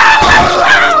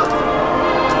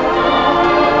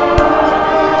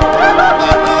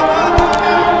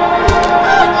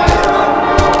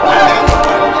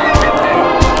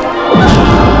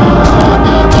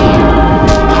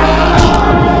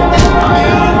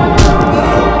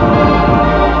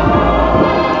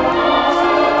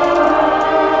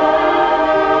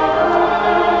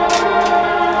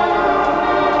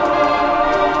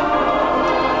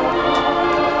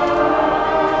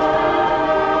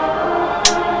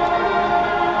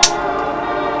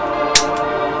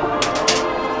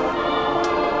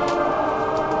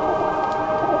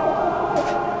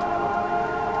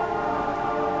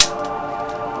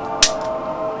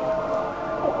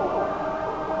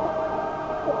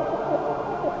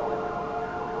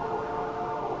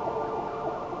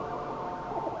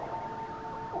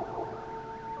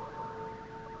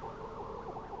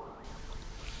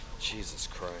 Jesus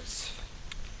Christ.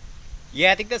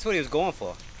 Yeah, I think that's what he was going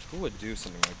for. Who would do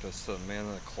something like this to a man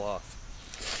in a cloth?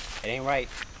 It ain't right.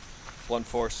 Blunt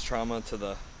force trauma to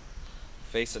the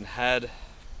face and head,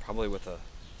 probably with a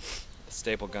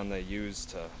staple gun they used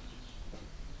to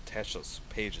attach those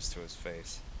pages to his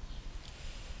face.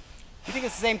 You think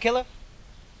it's the same killer?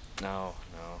 No.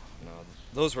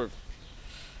 Those were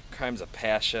crimes of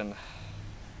passion.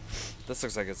 This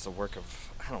looks like it's the work of,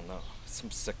 I don't know,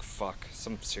 some sick fuck,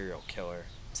 some serial killer.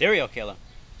 Serial killer.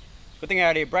 Good thing I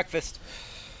already ate breakfast.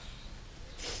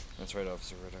 That's right,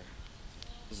 Officer Ritter.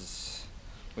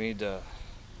 We need to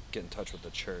get in touch with the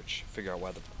church, figure out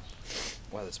why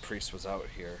this priest was out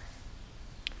here.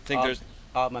 I think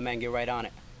My man, get right on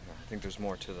it. I think there's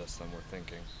more to this than we're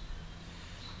thinking.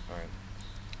 All right.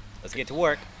 Let's get to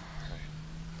work.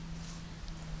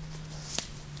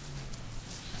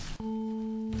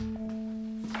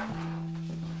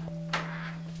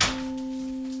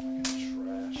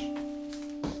 Trash.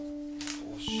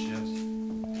 Bullshit.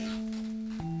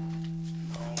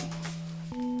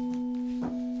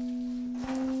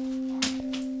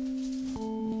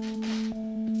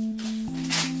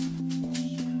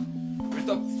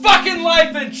 fucking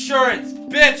life insurance,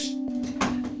 bitch!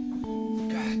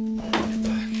 God,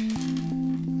 fuck.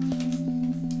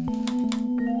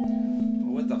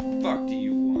 What the fuck do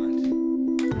you want?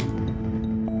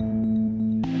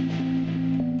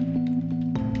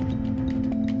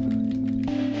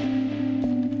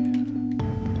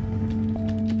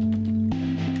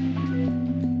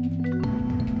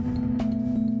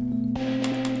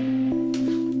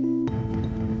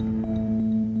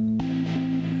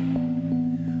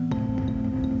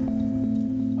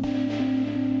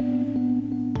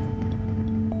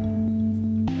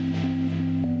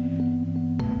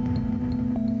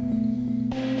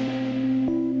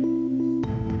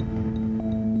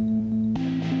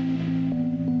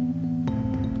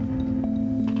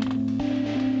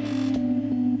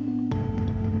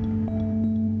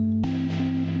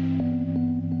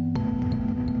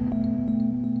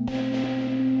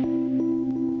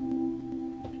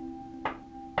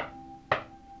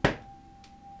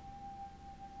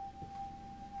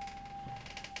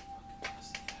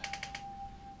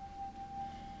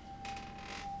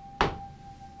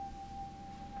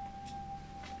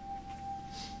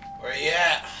 Where you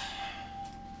at?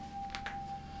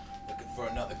 Looking for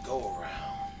another go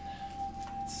around.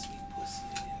 That sweet pussy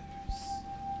of yours.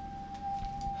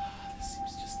 This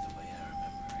seems just the way I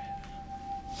remember it.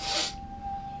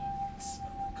 I can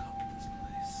smell the cup in this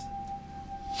place.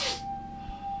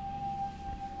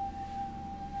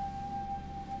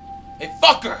 Hey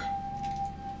fucker!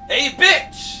 Hey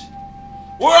bitch!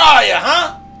 Where are you,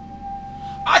 huh?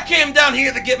 I came down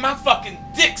here to get my fucking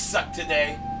dick sucked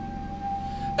today.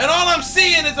 And all I'm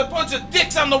seeing is a bunch of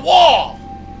dicks on the wall.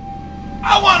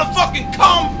 I want to fucking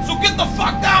come, so get the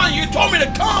fuck down. You told me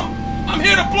to come. I'm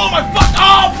here to blow my fuck.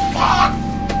 Oh, fuck!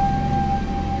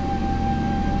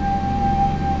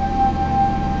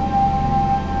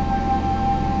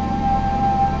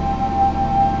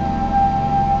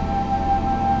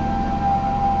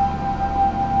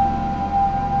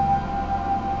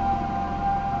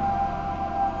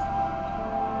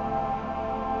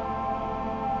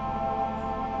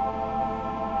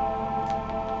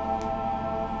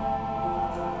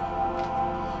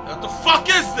 What the fuck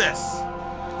is this?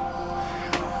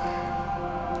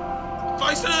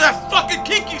 I said that fucking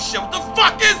kinky shit. What the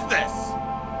fuck is this?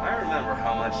 I remember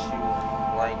how much you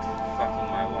liked fucking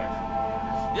my wife.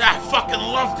 Yeah, I fucking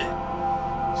loved it.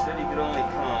 You said you could only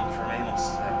come from anal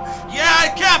sex. Yeah, I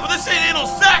can, but this ain't anal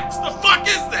sex. The fuck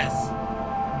is this?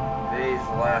 Today's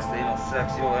the last anal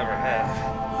sex you'll ever have.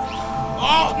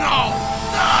 Oh no!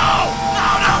 No! No!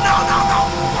 No! No! No! No!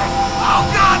 Oh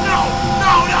God! No!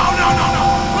 No! No! No! No! No!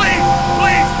 Please!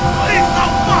 Please! Please! No!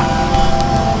 Fuck!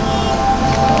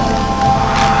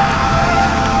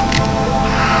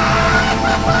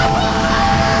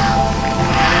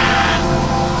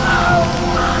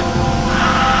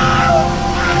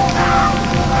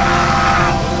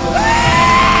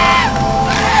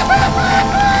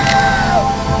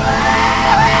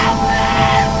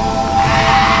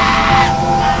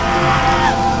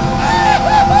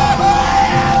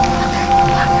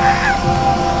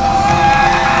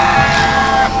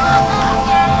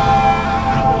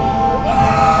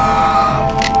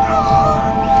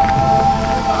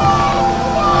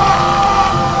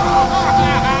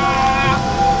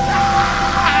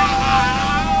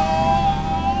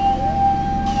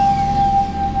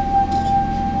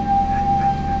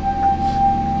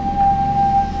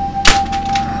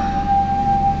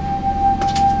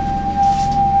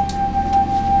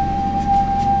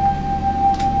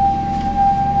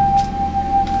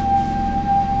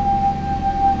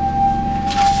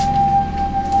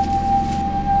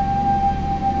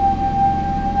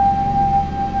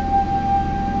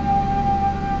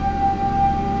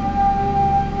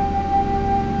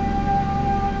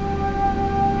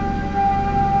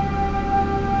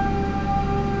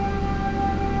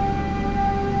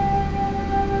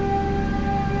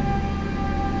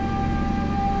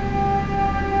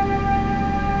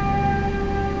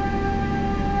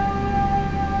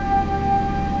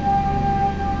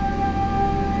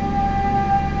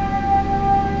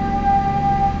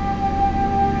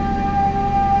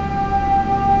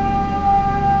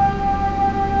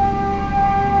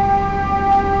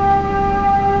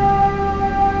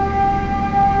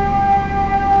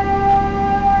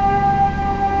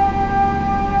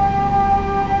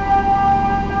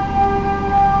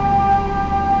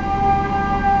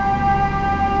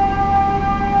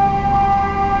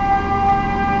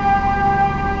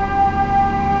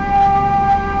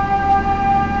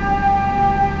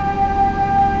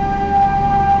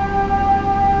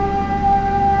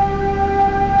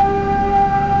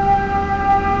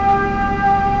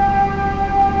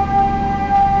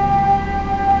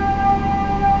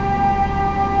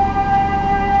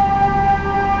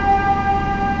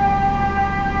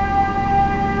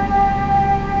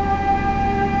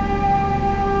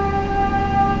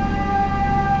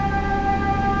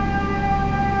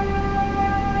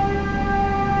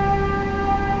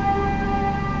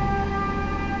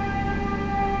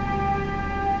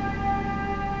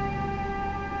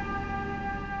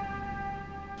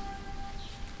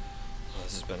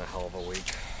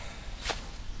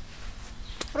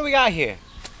 What do we got here?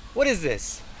 What is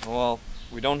this? Well,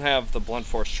 we don't have the blunt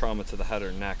force trauma to the head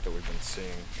or neck that we've been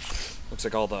seeing. Looks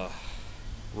like all the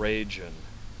rage and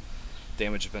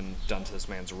damage has been done to this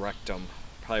man's rectum.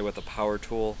 Probably with a power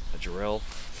tool, a drill,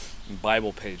 and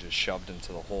Bible pages shoved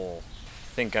into the hole.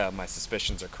 I think my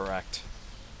suspicions are correct.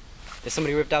 Did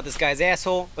somebody ripped out this guy's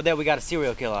asshole, or that we got a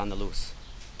serial killer on the loose?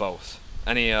 Both.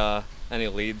 Any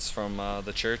leads from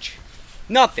the church?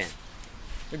 Nothing.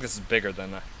 I think this is bigger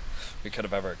than we could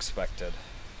have ever expected.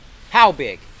 How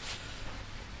big?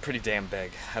 Pretty damn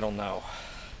big. I don't know.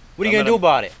 What are you gonna do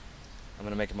about it? I'm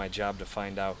gonna make it my job to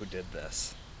find out who did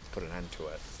this. Put an end to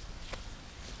it.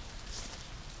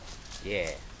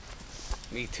 Yeah.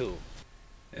 Me too.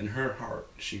 In her heart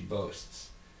she boasts,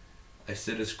 I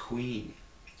sit as queen,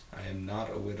 I am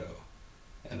not a widow,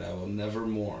 and I will never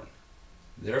mourn.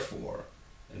 Therefore,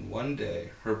 in one day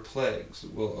her plagues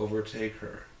will overtake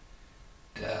her,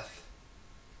 death,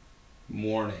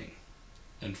 mourning,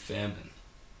 and famine.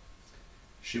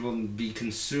 She will be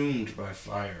consumed by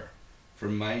fire, for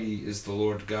mighty is the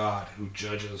Lord God who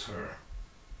judges her.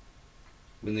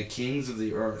 When the kings of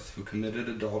the earth who committed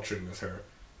adultery with her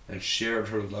and shared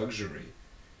her luxury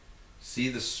see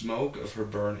the smoke of her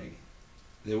burning,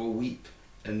 they will weep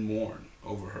and mourn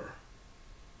over her.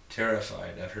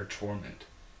 Terrified at her torment,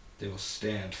 they will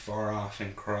stand far off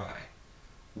and cry,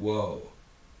 Woe,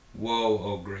 woe,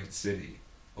 O great city,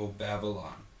 O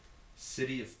Babylon,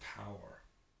 city of power.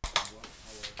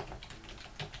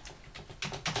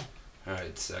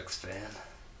 Alright, sex fan,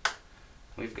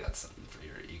 we've got something for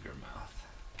your eager mouth.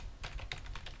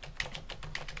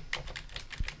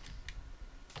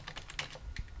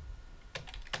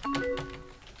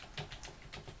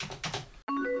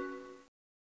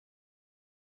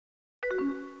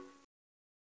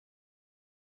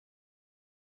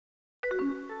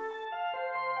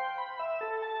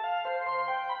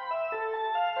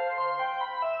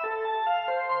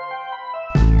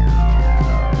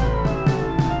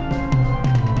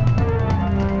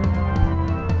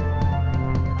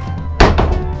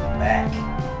 Back.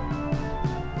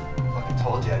 Fucking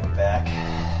told you I'd be back.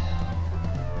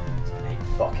 It's been 8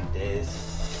 fucking days.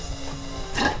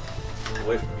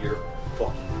 Away from your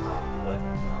fucking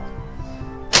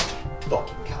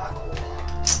fucking cockhole.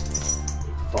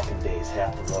 8 fucking days,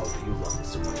 half the load. You loved it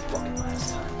so much fucking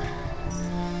last time.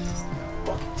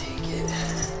 Fucking take it.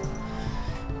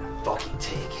 Fucking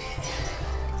take it.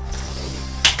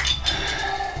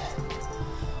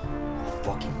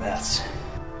 Fucking mess.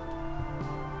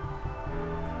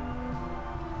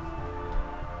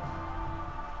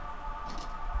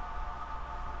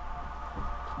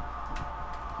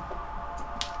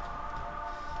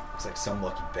 Looks like some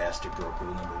lucky bastard broke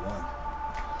rule number 1.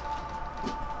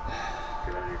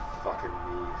 Get on your fucking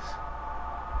knees.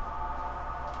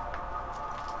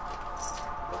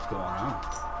 What's going on?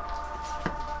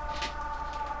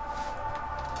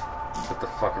 Put the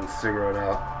fucking cigarette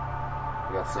out.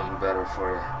 We got something better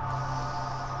for you.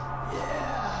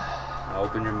 Yeah. Now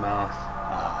open your mouth.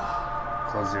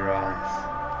 Close your eyes.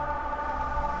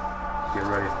 Get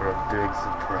ready for a big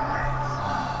surprise.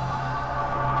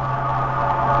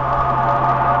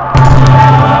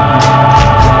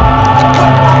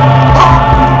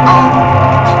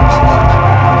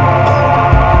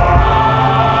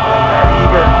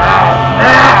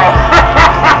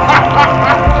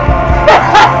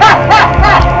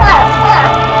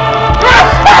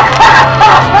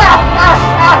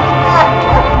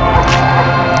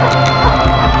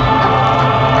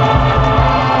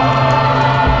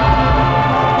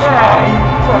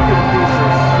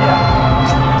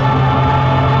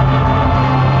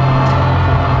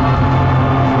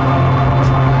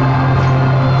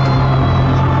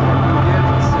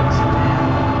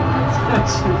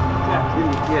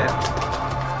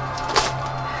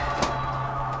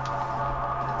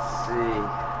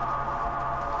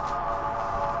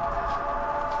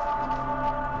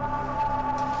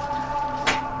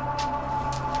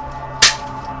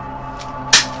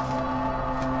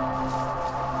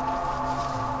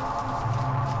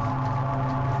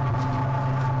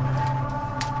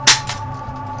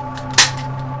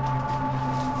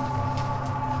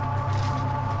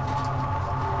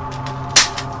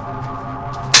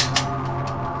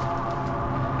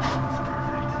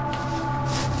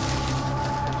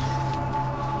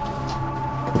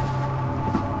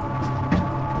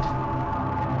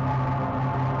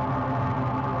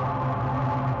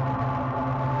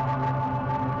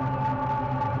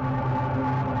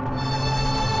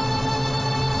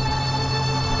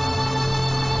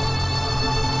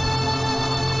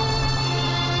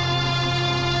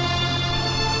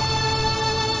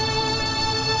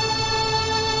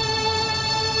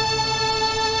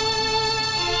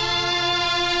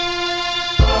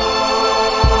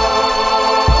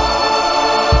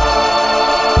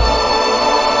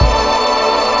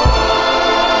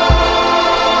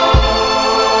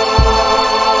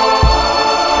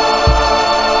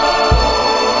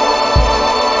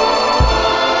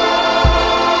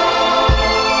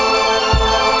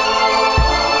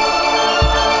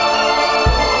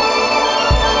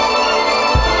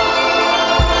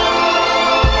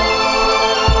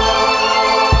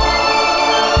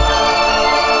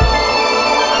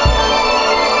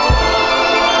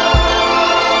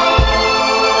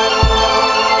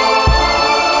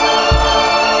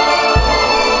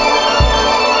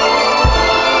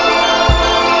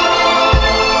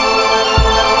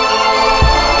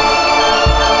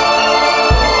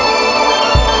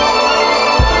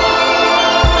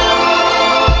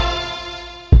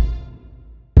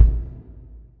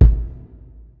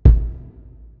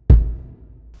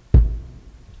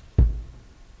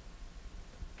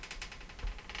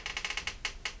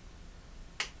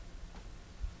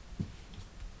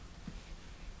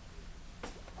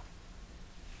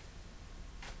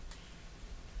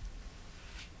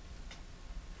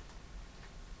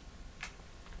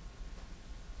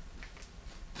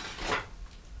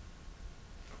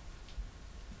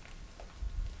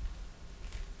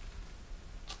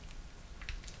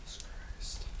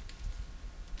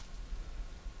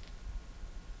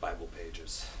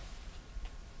 pages.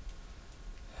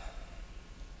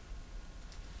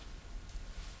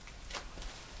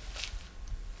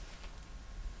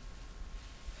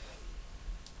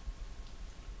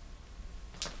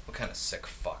 What kind of sick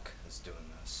fuck is doing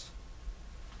this?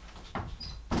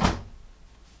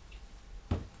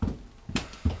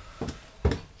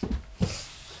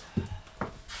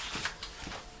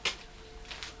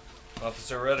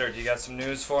 Officer Ritter, do you got some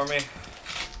news for me?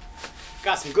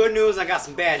 Got some good news, I got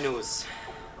some bad news.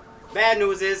 Bad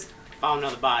news is, found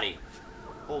another body.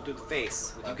 Hole through the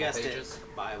face. You guessed pages?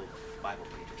 it. Bible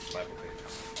pages. Bible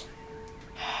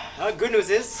pages. Good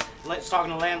news is, let's talk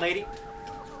to the landlady.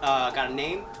 Got a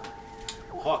name?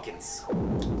 Hawkins.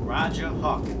 Roger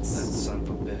Hawkins. That son of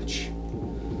a bitch.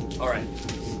 Alright.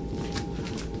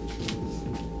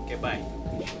 Okay, bye.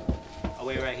 I'll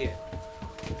wait right here.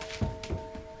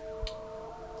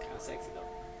 Kinda sexy though.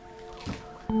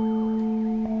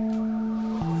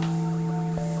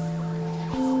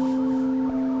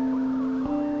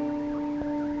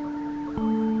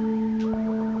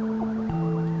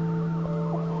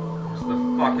 Where's the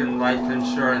fucking life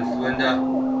insurance, Linda?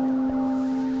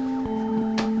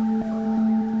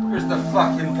 Where's the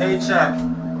fucking paycheck?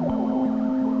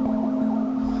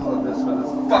 All of this for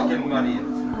this fucking money and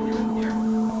it's not even here.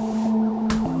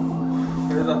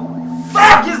 Where the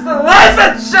fuck is the life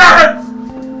insurance?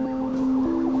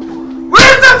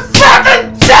 Where's the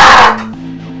fucking check?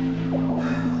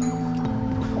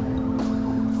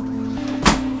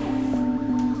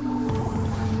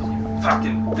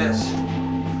 Fucking bitch.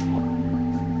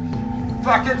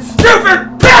 Fucking stupid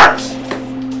bitch!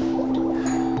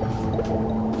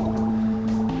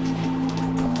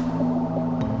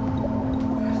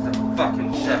 Where's the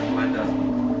fucking check, Linda?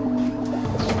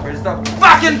 Where's the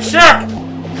fucking check?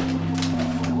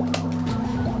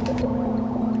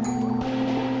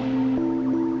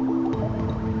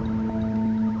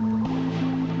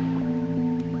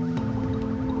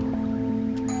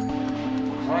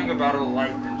 Calling about a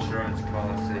life insurance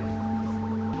policy.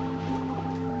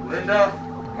 Linda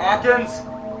Hawkins?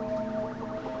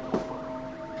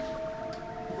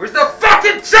 Where's the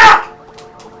fucking check?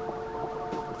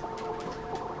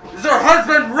 This is her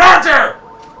husband, Roger!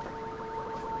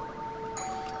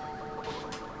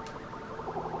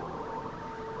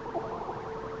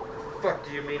 The fuck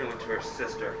do you mean it went to her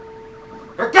sister?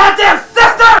 Her goddamn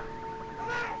sister!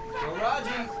 Go,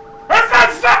 Raji. That's my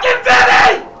fucking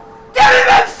Benny! Give me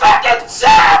that fucking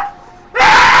check!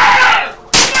 Ah!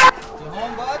 You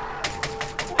home, bud?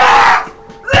 Ah!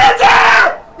 Linda!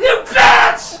 You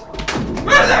bitch!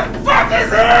 Where the fuck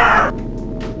is here?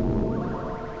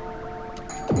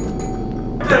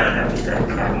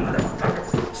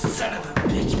 Motherfucker. Son of a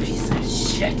bitch, piece of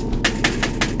shit.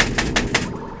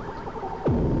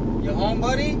 You home,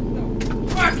 buddy?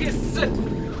 Fuck is it?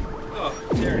 Oh,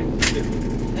 Terry.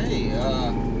 Hey,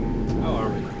 How are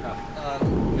we?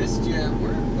 missed you at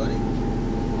work, buddy.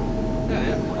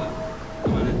 Yeah.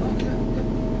 Come on in.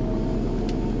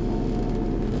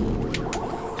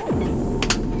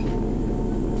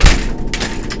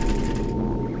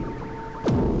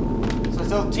 So I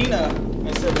told Tina,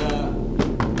 I said,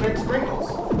 make sprinkles.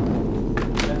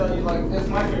 I thought you'd like, that's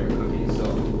my favorite cookie, so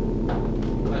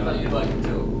I thought you'd like it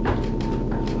too.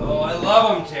 Oh, I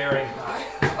love him, Terry. I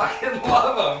fucking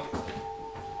love him.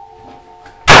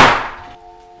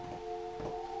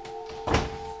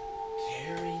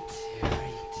 Terry.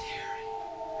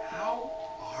 How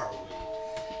are we?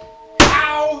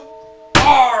 How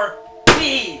are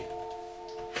we?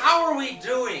 How are we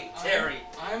doing, Terry?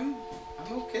 I'm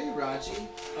okay, Raji.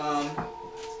 How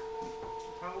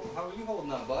are you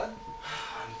holding up, bud?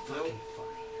 I'm fucking fine.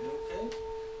 You okay?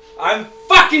 I'm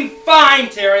fucking fine,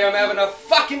 Terry. I'm having a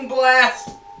fucking blast.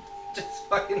 Just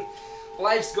fucking,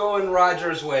 life's going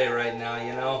Roger's way right now,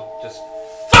 you know? Just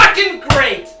fucking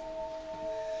great.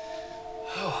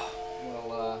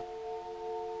 Well,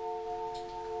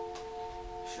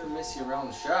 sure miss you around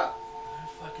the shop, I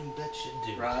fucking bet you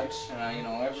do. Raj. You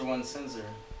know, everyone sends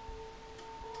their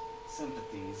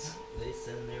sympathies. They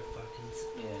send their fucking...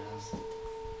 Yeah.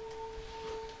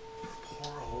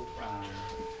 Poor old Roger.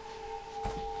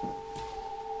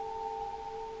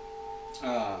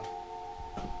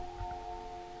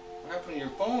 What happened to your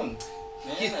phone?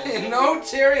 Man, You know,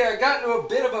 Terry, I got into a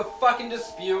bit of a fucking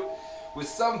dispute with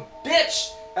some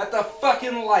bitch at the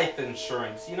fucking life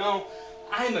insurance, you know?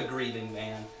 I'm a grieving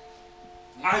man.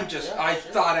 I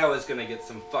thought I was gonna get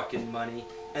some fucking money,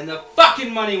 and the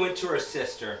fucking money went to her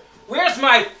sister. Where's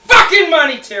my fucking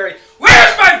money, Terry?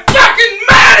 Where's my fucking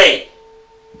money?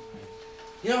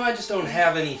 You know, I just don't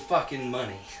have any fucking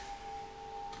money.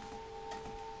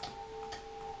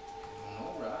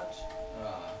 No, Raj.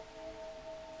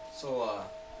 So,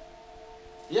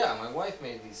 yeah, my wife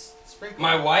made these sprinkles.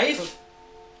 My wife?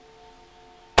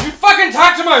 You fucking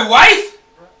talk to my wife?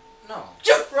 No. Did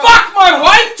you fuck my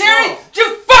wife, Terry? No. Did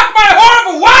you fuck my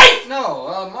horrible wife?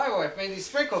 No, my wife made these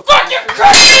sprinkles. Fuck your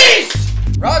cookies!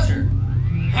 Roger.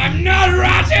 I'm not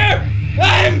Roger!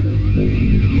 I'm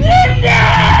Linda! Is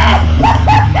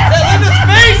that Linda's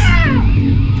face?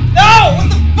 No! What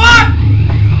the fuck?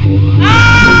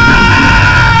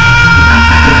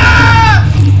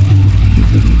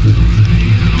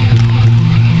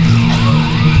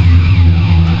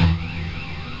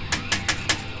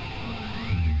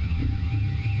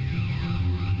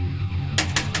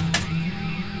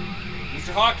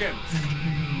 Mr. Hawkins.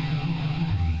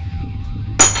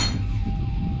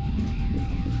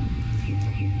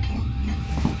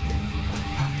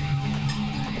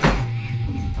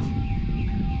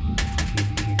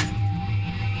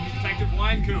 Detective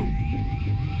Winecoop.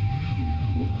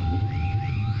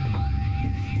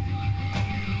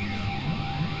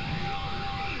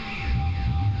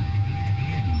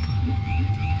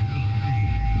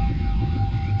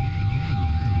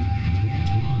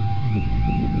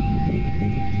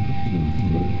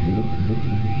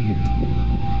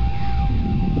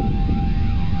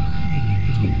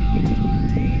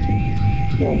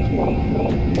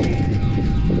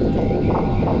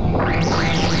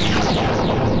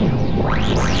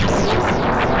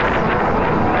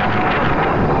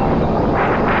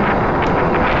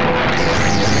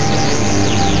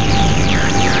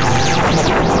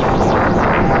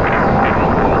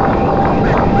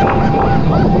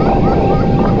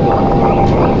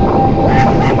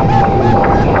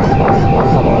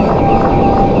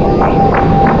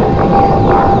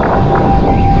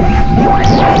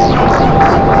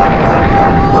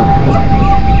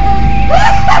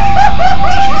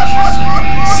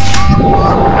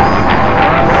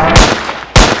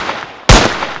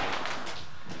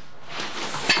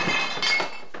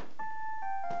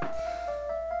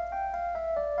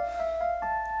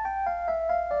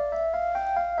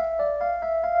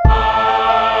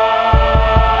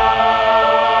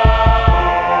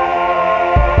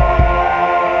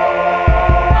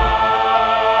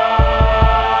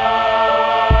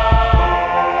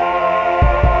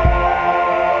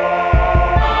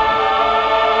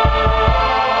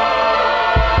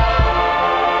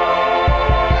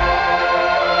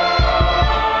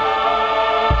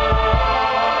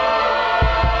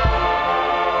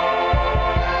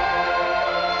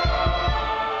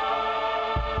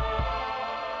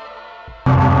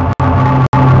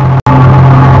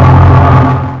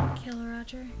 Kill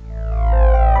Roger.